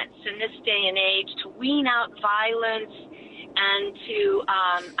parents in this day and age, to wean out violence and to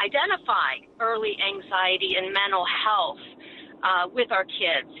identify early anxiety and mental health with our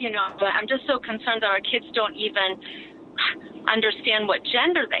kids. You know, I'm just so concerned that our kids don't even understand what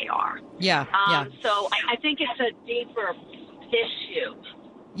gender they are. Yeah. So I think it's a deeper issue.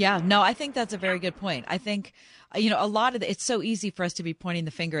 Yeah, no, I think that's a very good point. I think, a lot of it's so easy for us to be pointing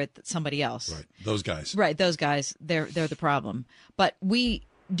the finger at somebody else. Right, those guys. Right, those guys, they're the problem. But we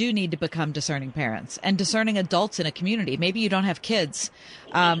do need to become discerning parents and discerning adults in a community. Maybe you don't have kids,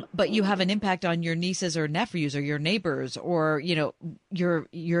 but you have an impact on your nieces or nephews or your neighbors, or,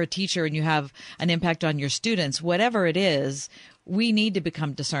 you're a teacher and you have an impact on your students. Whatever it is, we need to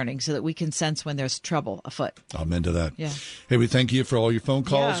become discerning so that we can sense when there's trouble afoot. Amen to that. Yeah. Hey, we thank you for all your phone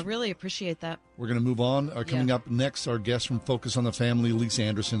calls. Yeah, I really appreciate that. We're going to move on. Coming up next, our guest from Focus on the Family, Lisa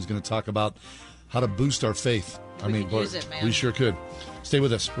Anderson, is going to talk about how to boost our faith. We could use it, man. We sure could. Stay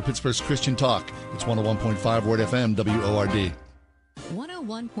with us for Pittsburgh's Christian Talk. It's 101.5 Word FM, WORD.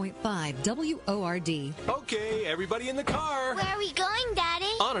 101.5 WORD. Okay, everybody in the car. Where are we going, Daddy?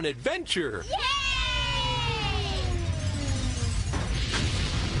 On an adventure. Yay!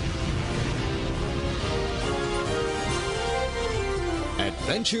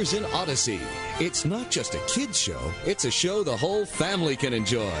 Adventures in Odyssey. It's not just a kid's show, it's a show the whole family can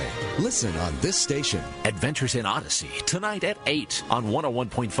enjoy. Listen on this station. Adventures in Odyssey, tonight at 8 on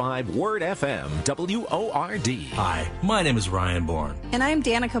 101.5 Word FM, WORD. Hi, my name is Ryan Bourne. And I'm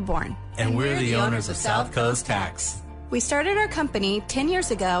Danica Bourne. And we're the owners of South Coast Tax. We started our company 10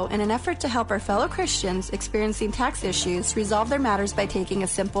 years ago in an effort to help our fellow Christians experiencing tax issues resolve their matters by taking a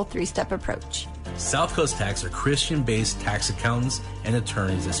simple 3-step approach. South Coast Tax are Christian-based tax accountants and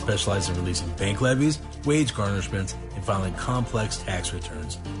attorneys that specialize in releasing bank levies, wage garnishments, and filing complex tax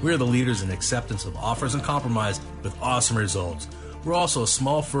returns. We are the leaders in acceptance of offers and compromise with awesome results. We're also a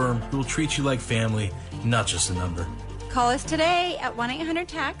small firm who will treat you like family, not just a number. Call us today at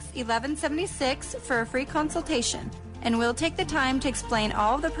 1-800-TAX-1176 for a free consultation, and we'll take the time to explain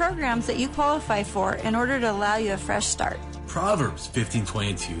all of the programs that you qualify for in order to allow you a fresh start. Proverbs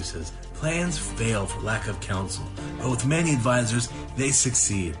 15:22 says, plans fail for lack of counsel, but with many advisors, they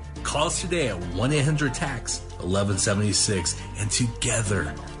succeed. Call us today at 1-800-TAX-1176, and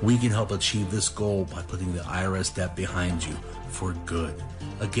together we can help achieve this goal by putting the IRS debt behind you for good.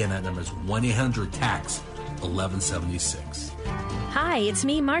 Again, that number is 1-800-TAX-1176. Hi, it's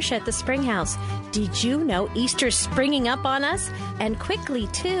me, Marcia, at the Springhouse. Did you know Easter's springing up on us? And quickly,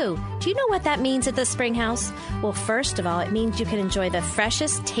 too. Do you know what that means at the Springhouse? Well, first of all, it means you can enjoy the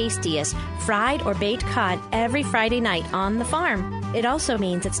freshest, tastiest fried or baked cod every Friday night on the farm. It also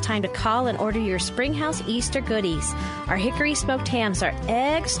means it's time to call and order your Springhouse Easter goodies. Our hickory smoked hams are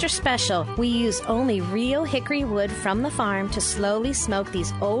extra special. We use only real hickory wood from the farm to slowly smoke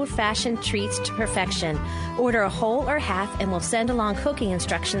these old-fashioned treats to perfection. Order a whole or half and we'll send along cooking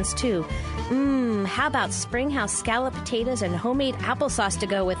instructions, too. How about Springhouse scallop potatoes and homemade applesauce to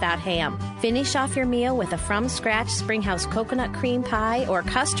go with that ham? Finish off your meal with a from-scratch Springhouse coconut cream pie or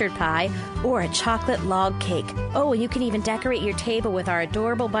custard pie or a chocolate log cake. Oh, and you can even decorate your table with our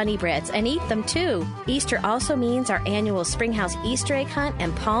adorable bunny breads and eat them too. Easter also means our annual Springhouse Easter egg hunt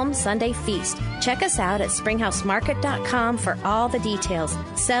and Palm Sunday feast. Check us out at springhousemarket.com for all the details.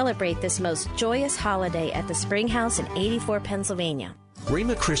 Celebrate this most joyous holiday at the Springhouse in 84, Pennsylvania.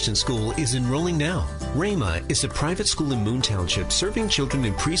 Rhema Christian School is enrolling now. Rhema is a private school in Moon Township serving children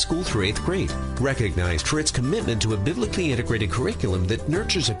in preschool through 8th grade. Recognized for its commitment to a biblically integrated curriculum that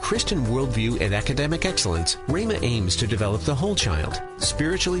nurtures a Christian worldview and academic excellence, Rhema aims to develop the whole child,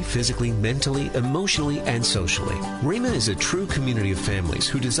 spiritually, physically, mentally, emotionally, and socially. Rhema is a true community of families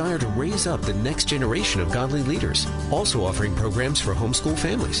who desire to raise up the next generation of godly leaders, also offering programs for homeschool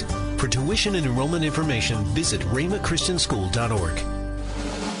families. For tuition and enrollment information, visit rhemachristianschool.org.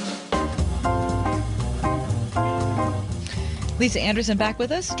 Lisa Anderson back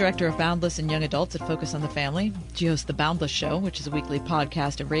with us, Director of Boundless and Young Adults at Focus on the Family. She hosts The Boundless Show, which is a weekly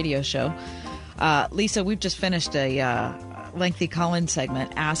podcast and radio show. Lisa, we've just finished a lengthy call-in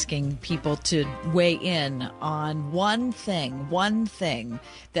segment asking people to weigh in on one thing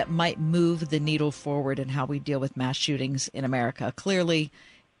that might move the needle forward in how we deal with mass shootings in America. Clearly,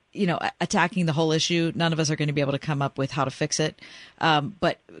 attacking the whole issue, none of us are going to be able to come up with how to fix it,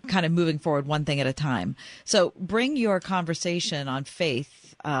 but kind of moving forward one thing at a time. So bring your conversation on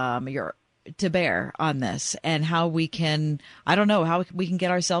faith to bear on this and how we can, how we can get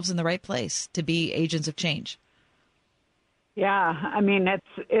ourselves in the right place to be agents of change. Yeah, I mean,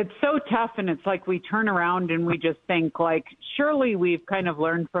 it's so tough, and it's like we turn around and we just think, like, surely we've kind of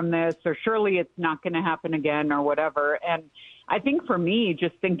learned from this, or surely it's not going to happen again, or whatever. And I think for me,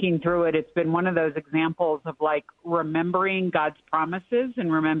 just thinking through it, it's been one of those examples of, like, remembering God's promises and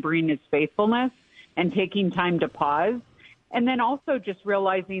remembering his faithfulness and taking time to pause. And then also just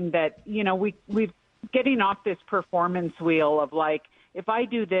realizing that, we've getting off this performance wheel of, like, if I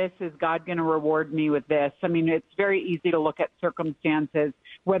do this, is God going to reward me with this? I mean, it's very easy to look at circumstances,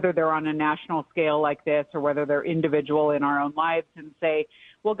 whether they're on a national scale like this or whether they're individual in our own lives, and say,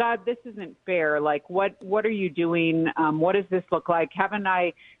 well, God, this isn't fair. Like, what are you doing? What does this look like? Haven't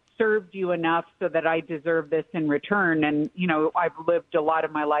I served you enough so that I deserve this in return? And, I've lived a lot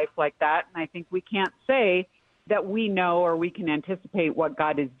of my life like that, and I think we can't say that we know or we can anticipate what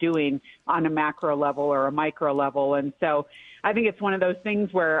God is doing on a macro level or a micro level. And so I think it's one of those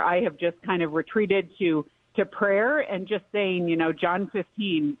things where I have just kind of retreated to prayer and just saying, John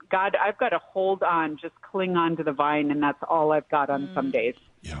 15, God, I've got to hold on, just cling on to the vine, and that's all I've got on some days.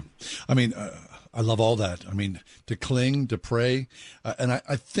 Yeah. I mean, I love all that. I mean, to cling, to pray. And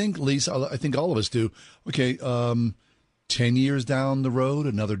I think, Lisa, I think all of us do. Okay, 10 years down the road,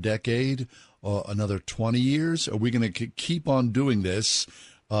 another decade, another 20 years? Are we going to keep on doing this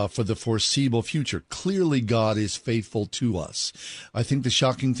for the foreseeable future? Clearly, God is faithful to us. I think the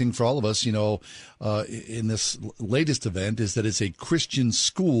shocking thing for all of us, in this latest event is that it's a Christian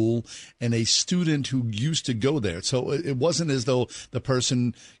school and a student who used to go there. So it wasn't as though the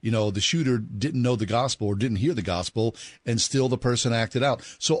person, the shooter didn't know the gospel or didn't hear the gospel, and still the person acted out.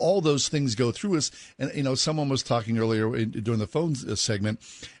 So all those things go through us. And, someone was talking earlier during the phone segment,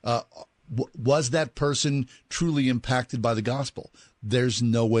 Was that person truly impacted by the gospel? There's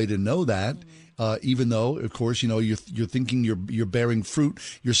no way to know that, even though, of course, you're thinking you're bearing fruit.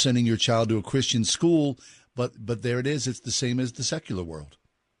 You're sending your child to a Christian school, but there it is. It's the same as the secular world.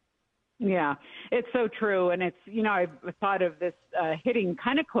 Yeah, it's so true. And it's, I've thought of this hitting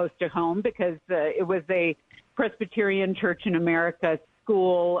kind of close to home because it was a Presbyterian Church in America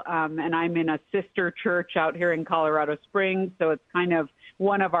school, and I'm in a sister church out here in Colorado Springs. So it's kind of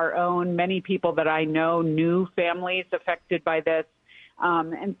one of our own. Many people that I know knew families affected by this.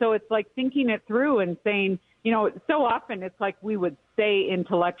 And so it's like thinking it through and saying, so often it's like we would say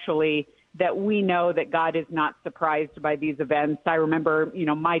intellectually that we know that God is not surprised by these events. I remember,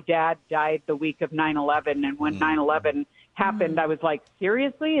 my dad died the week of 9/11, and when 9/11 happened, I was like,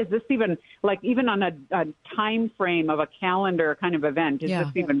 seriously? Is this even on a time frame of a calendar kind of event? Is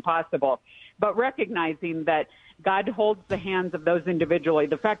this even possible? But recognizing that God holds the hands of those individually,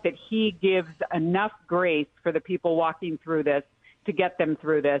 the fact that he gives enough grace for the people walking through this to get them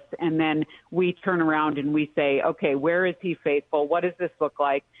through this, and then we turn around and we say, okay, where is he faithful? What does this look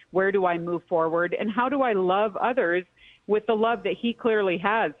like? Where do I move forward? And how do I love others with the love that he clearly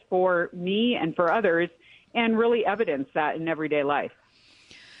has for me and for others, and really evidence that in everyday life?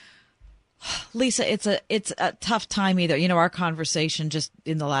 Lisa, it's a tough time either. Our conversation just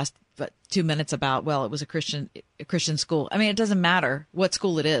in the last 2 minutes about, it was a Christian school. I mean, it doesn't matter what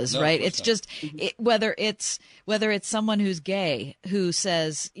school it is, right? It's just whether it's someone who's gay who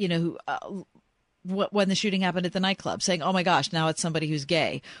says, when the shooting happened at the nightclub, saying, "Oh my gosh, now it's somebody who's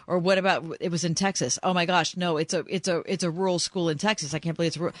gay," or what about it was in Texas? Oh my gosh, no, it's a rural school in Texas. I can't believe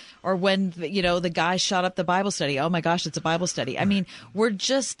it's rural. Or when the guy shot up the Bible study. Oh my gosh, it's a Bible study. I mean, we're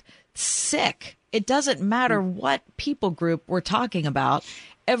just sick. It doesn't matter what people group we're talking about.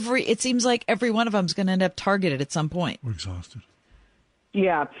 It seems like every one of them is going to end up targeted at some point. We're exhausted.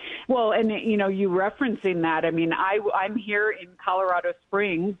 Yeah. Well, and, you referencing that, I mean, I'm here in Colorado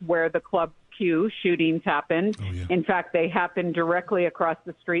Springs where the Club Q shootings happened. Oh, yeah. In fact, they happened directly across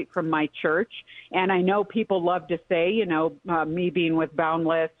the street from my church. And I know people love to say, me being with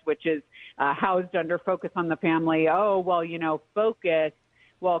Boundless, which is housed under Focus on the Family. Oh, well, Focus.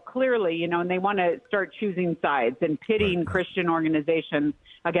 Well, clearly, and they want to start choosing sides and pitting Christian organizations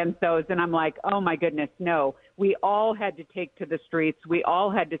against those. And I'm like, oh, my goodness, no. We all had to take to the streets. We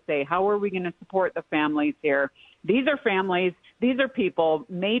all had to say, how are we going to support the families here? These are families. These are people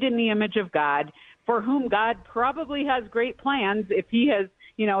made in the image of God for whom God probably has great plans. If he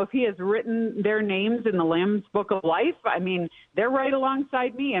has written their names in the Lamb's Book of Life, I mean, they're right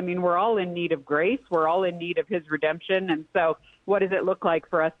alongside me. I mean, we're all in need of grace. We're all in need of his redemption. And so what does it look like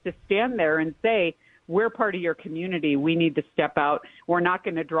for us to stand there and say, we're part of your community. We need to step out. We're not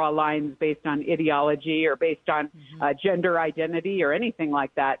going to draw lines based on ideology or based on gender identity or anything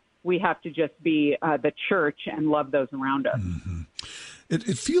like that. We have to just be the church and love those around us. Mm-hmm.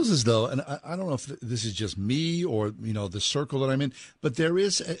 It feels as though, and I don't know if this is just me or, the circle that I'm in, but there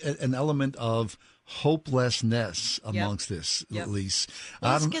is an element of hopelessness amongst this, Elise.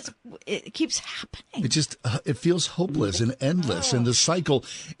 It keeps happening. It just, it feels hopeless and endless and the cycle.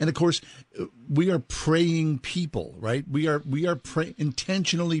 And of course, we are praying people, right? We are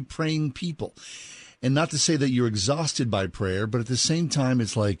intentionally praying people. And not to say that you're exhausted by prayer, but at the same time,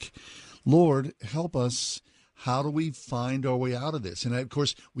 it's like, Lord, help us. How do we find our way out of this? And of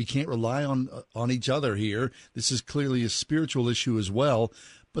course, we can't rely on each other here. This is clearly a spiritual issue as well,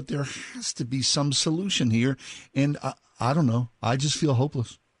 but there has to be some solution here. And I don't know. I just feel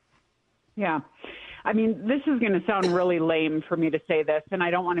hopeless. Yeah. I mean, this is going to sound really lame for me to say this, and I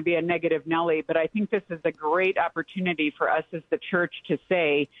don't want to be a negative Nelly, but I think this is a great opportunity for us as the church to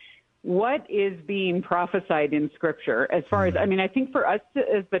say, what is being prophesied in Scripture? As far as, I mean, I think for us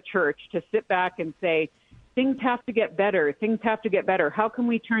as the church to sit back and say, things have to get better. Things have to get better. How can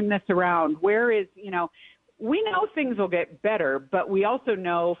we turn this around? Where is, we know things will get better, but we also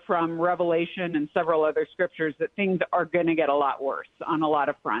know from Revelation and several other scriptures that things are going to get a lot worse on a lot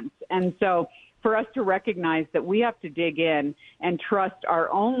of fronts. And so for us to recognize that we have to dig in and trust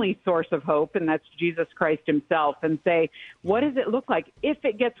our only source of hope, and that's Jesus Christ himself, and say, what does it look like if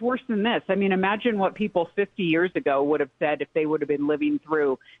it gets worse than this? I mean, imagine what people 50 years ago would have said if they would have been living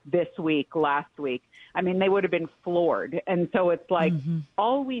through this week, last week. I mean, they would have been floored. And so it's like,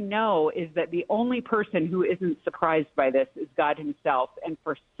 all we know is that the only person who isn't surprised by this is God himself. And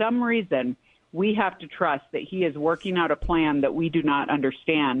for some reason, we have to trust that he is working out a plan that we do not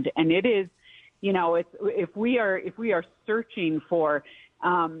understand. And it is, if we are searching for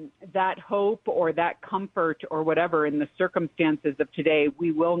that hope or that comfort or whatever in the circumstances of today,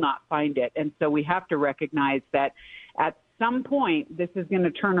 we will not find it. And so we have to recognize that at some point, this is going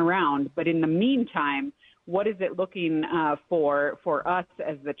to turn around. But in the meantime, what is it looking for us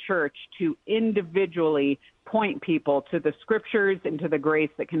as the church to individually point people to the scriptures and to the grace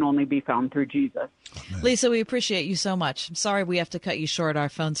that can only be found through Jesus? Amen. Lisa, we appreciate you so much. I'm sorry we have to cut you short. Our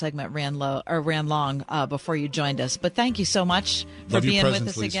phone segment ran long before you joined us. But thank you so much for being with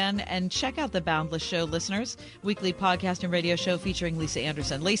us again. And check out the Boundless Show, listeners. Weekly podcast and radio show featuring Lisa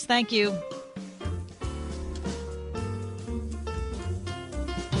Anderson. Lisa, thank you.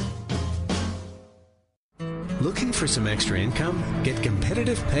 Looking for some extra income? Get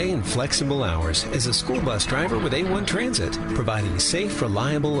competitive pay and flexible hours as a school bus driver with A1 Transit, providing safe,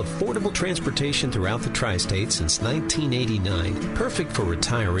 reliable, affordable transportation throughout the tri-state since 1989. Perfect for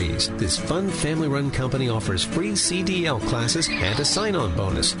retirees, this fun family-run company offers free CDL classes and a sign-on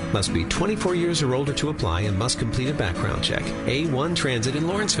bonus. Must be 24 years or older to apply and must complete a background check. A1 Transit in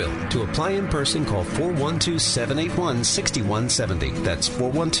Lawrenceville. To apply in person, call 412-781-6170. That's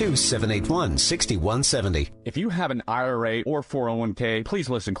 412-781-6170. If you have an IRA or 401k, please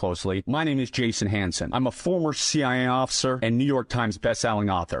listen closely. My name is Jason Hansen. I'm a former CIA officer and New York Times bestselling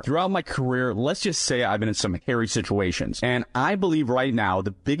author. Throughout my career, let's just say I've been in some hairy situations. And I believe right now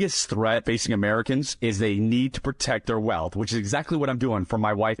the biggest threat facing Americans is they need to protect their wealth, which is exactly what I'm doing for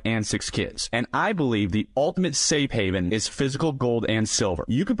my wife and 6 kids. And I believe the ultimate safe haven is physical gold and silver.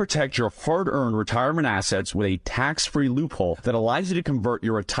 You can protect your hard-earned retirement assets with a tax-free loophole that allows you to convert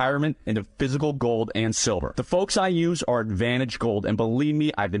your retirement into physical gold and silver. The folks I use are Advantage Gold, and believe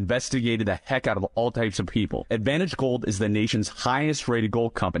me, I've investigated the heck out of all types of people. Advantage Gold is the nation's highest-rated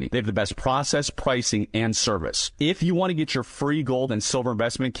gold company. They have the best process, pricing, and service. If you want to get your free gold and silver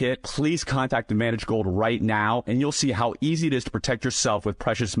investment kit, please contact Advantage Gold right now, and you'll see how easy it is to protect yourself with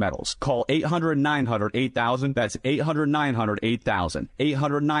precious metals. Call 800-900-8000. That's 800-900-8000.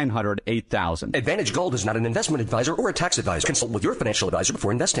 800-900-8000. Advantage Gold is not an investment advisor or a tax advisor. Consult with your financial advisor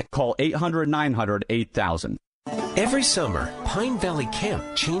before investing. Call 800-900-8000. Every summer, Pine Valley Camp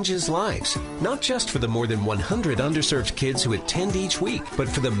changes lives, not just for the more than 100 underserved kids who attend each week, but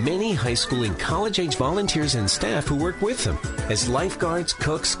for the many high school and college-age volunteers and staff who work with them as lifeguards,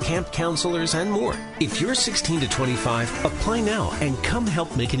 cooks, camp counselors, and more. If you're 16 to 25, apply now and come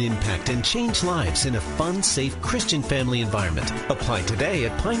help make an impact and change lives in a fun, safe Christian family environment. Apply today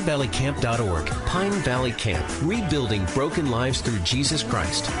at pinevalleycamp.org. Pine Valley Camp, rebuilding broken lives through Jesus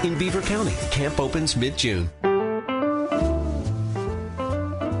Christ in Beaver County. Camp opens mid-June.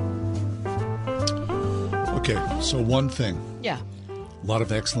 Okay, so one thing. Yeah. A lot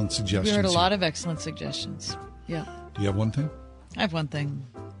of excellent suggestions. We heard a lot of excellent suggestions. Yeah. Do you have one thing? I have one thing.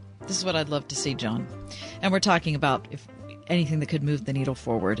 This is what I'd love to see, John. And we're talking about if anything that could move the needle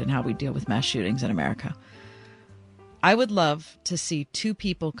forward and how we deal with mass shootings in America. I would love to see 2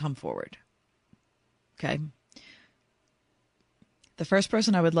 people come forward. Okay. The first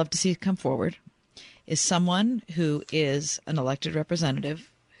person I would love to see come forward is someone who is an elected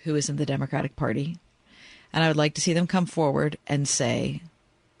representative who is in the Democratic Party. And I would like to see them come forward and say,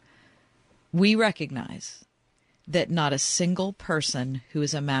 we recognize that not a single person who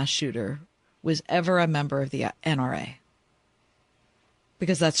is a mass shooter was ever a member of the NRA.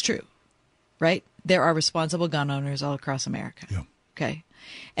 Because that's true, right? There are responsible gun owners all across America. Yeah. Okay.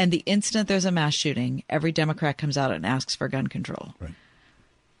 And the instant there's a mass shooting, every Democrat comes out and asks for gun control. Right.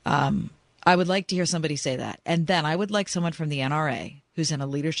 I would like to hear somebody say that. And then I would like someone from the NRA who's in a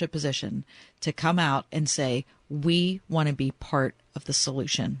leadership position to come out and say, we want to be part of the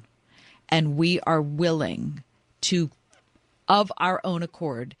solution. And we are willing to, of our own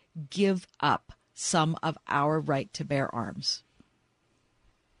accord, give up some of our right to bear arms.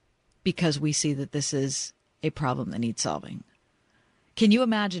 Because we see that this is a problem that needs solving. Can you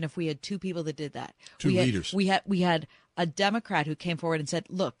imagine if we had 2 people that did that? Two leaders. We had a Democrat who came forward and said,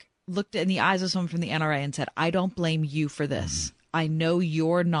 looked in the eyes of someone from the NRA and said, I don't blame you for this. Mm-hmm. I know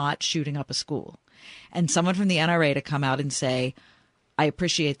you're not shooting up a school. And someone from the NRA to come out and say, I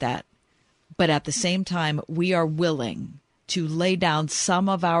appreciate that. But at the same time, we are willing to lay down some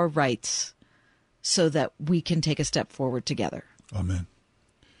of our rights so that we can take a step forward together. Amen.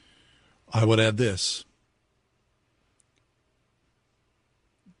 I would add this.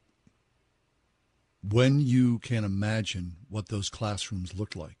 When you can imagine what those classrooms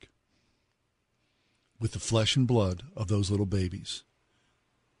looked like, with the flesh and blood of those little babies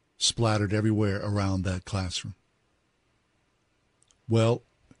splattered everywhere around that classroom. Well,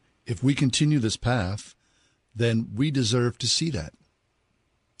 if we continue this path, then we deserve to see that.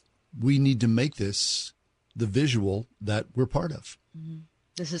 We need to make this the visual that we're part of. Mm-hmm.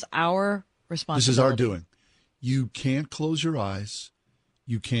 This is our responsibility. This is our doing. You can't close your eyes.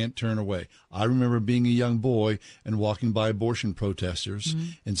 you can't turn away. I remember being a young boy and walking by abortion protesters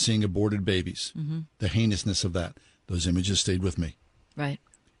and seeing aborted babies. The heinousness of that. Those images stayed with me. Right.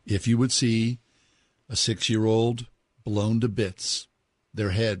 If you would see a 6-year-old blown to bits,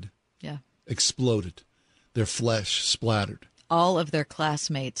 their head exploded, their flesh splattered. All of their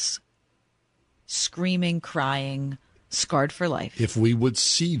classmates screaming, crying, scarred for life. If we would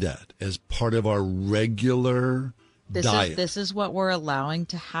see that as part of our regular diet. This is what we're allowing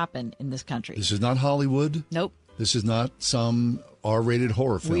to happen in this country. This is not Hollywood. Nope. This is not some R-rated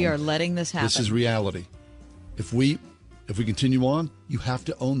horror film. We are letting this happen. This is reality. If we continue on, you have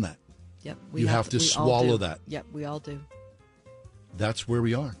to own that. Yep. You have to swallow that. Yep, we all do. That's where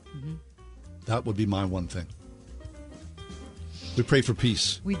we are. That would be my one thing. We pray for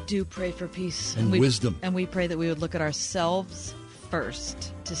peace. We do pray for peace. And wisdom. And we pray that we would look at ourselves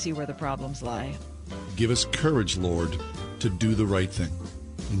first to see where the problems lie. Give us courage, Lord, to do the right thing.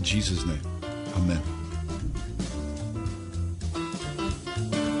 In Jesus' name, amen.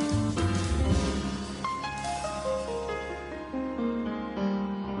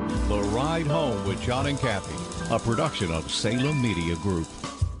 The Ride Home with John and Kathy, a production of Salem Media Group.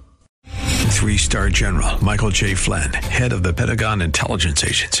 3-star General Michael J. Flynn, head of the Pentagon Intelligence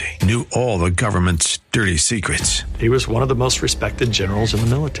Agency, knew all the government's dirty secrets. He was one of the most respected generals in the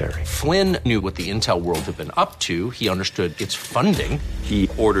military. Flynn knew what the intel world had been up to. He understood its funding. He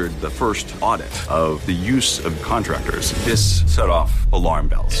ordered the first audit of the use of contractors. This set off alarm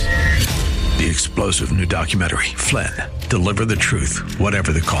bells. The explosive new documentary, Flynn, Deliver the Truth,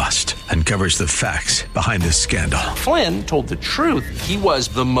 Whatever the Cost, uncovers the facts behind this scandal. Flynn told the truth. He was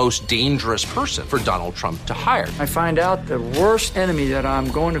the most dangerous person for Donald Trump to hire. I find out the worst enemy that I'm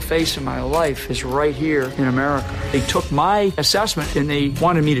going to face in my life is right here in America. They took my assessment and they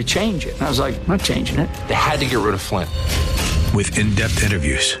wanted me to change it. And I was like, I'm not changing it. They had to get rid of Flynn. With in-depth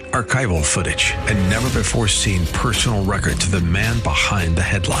interviews, archival footage, and never-before-seen personal records of the man behind the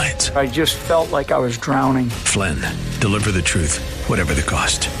headlines. I just felt like I was drowning. Flynn, Deliver the Truth, Whatever the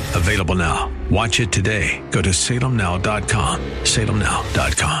Cost. Available now. Watch it today. Go to salemnow.com.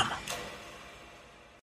 salemnow.com.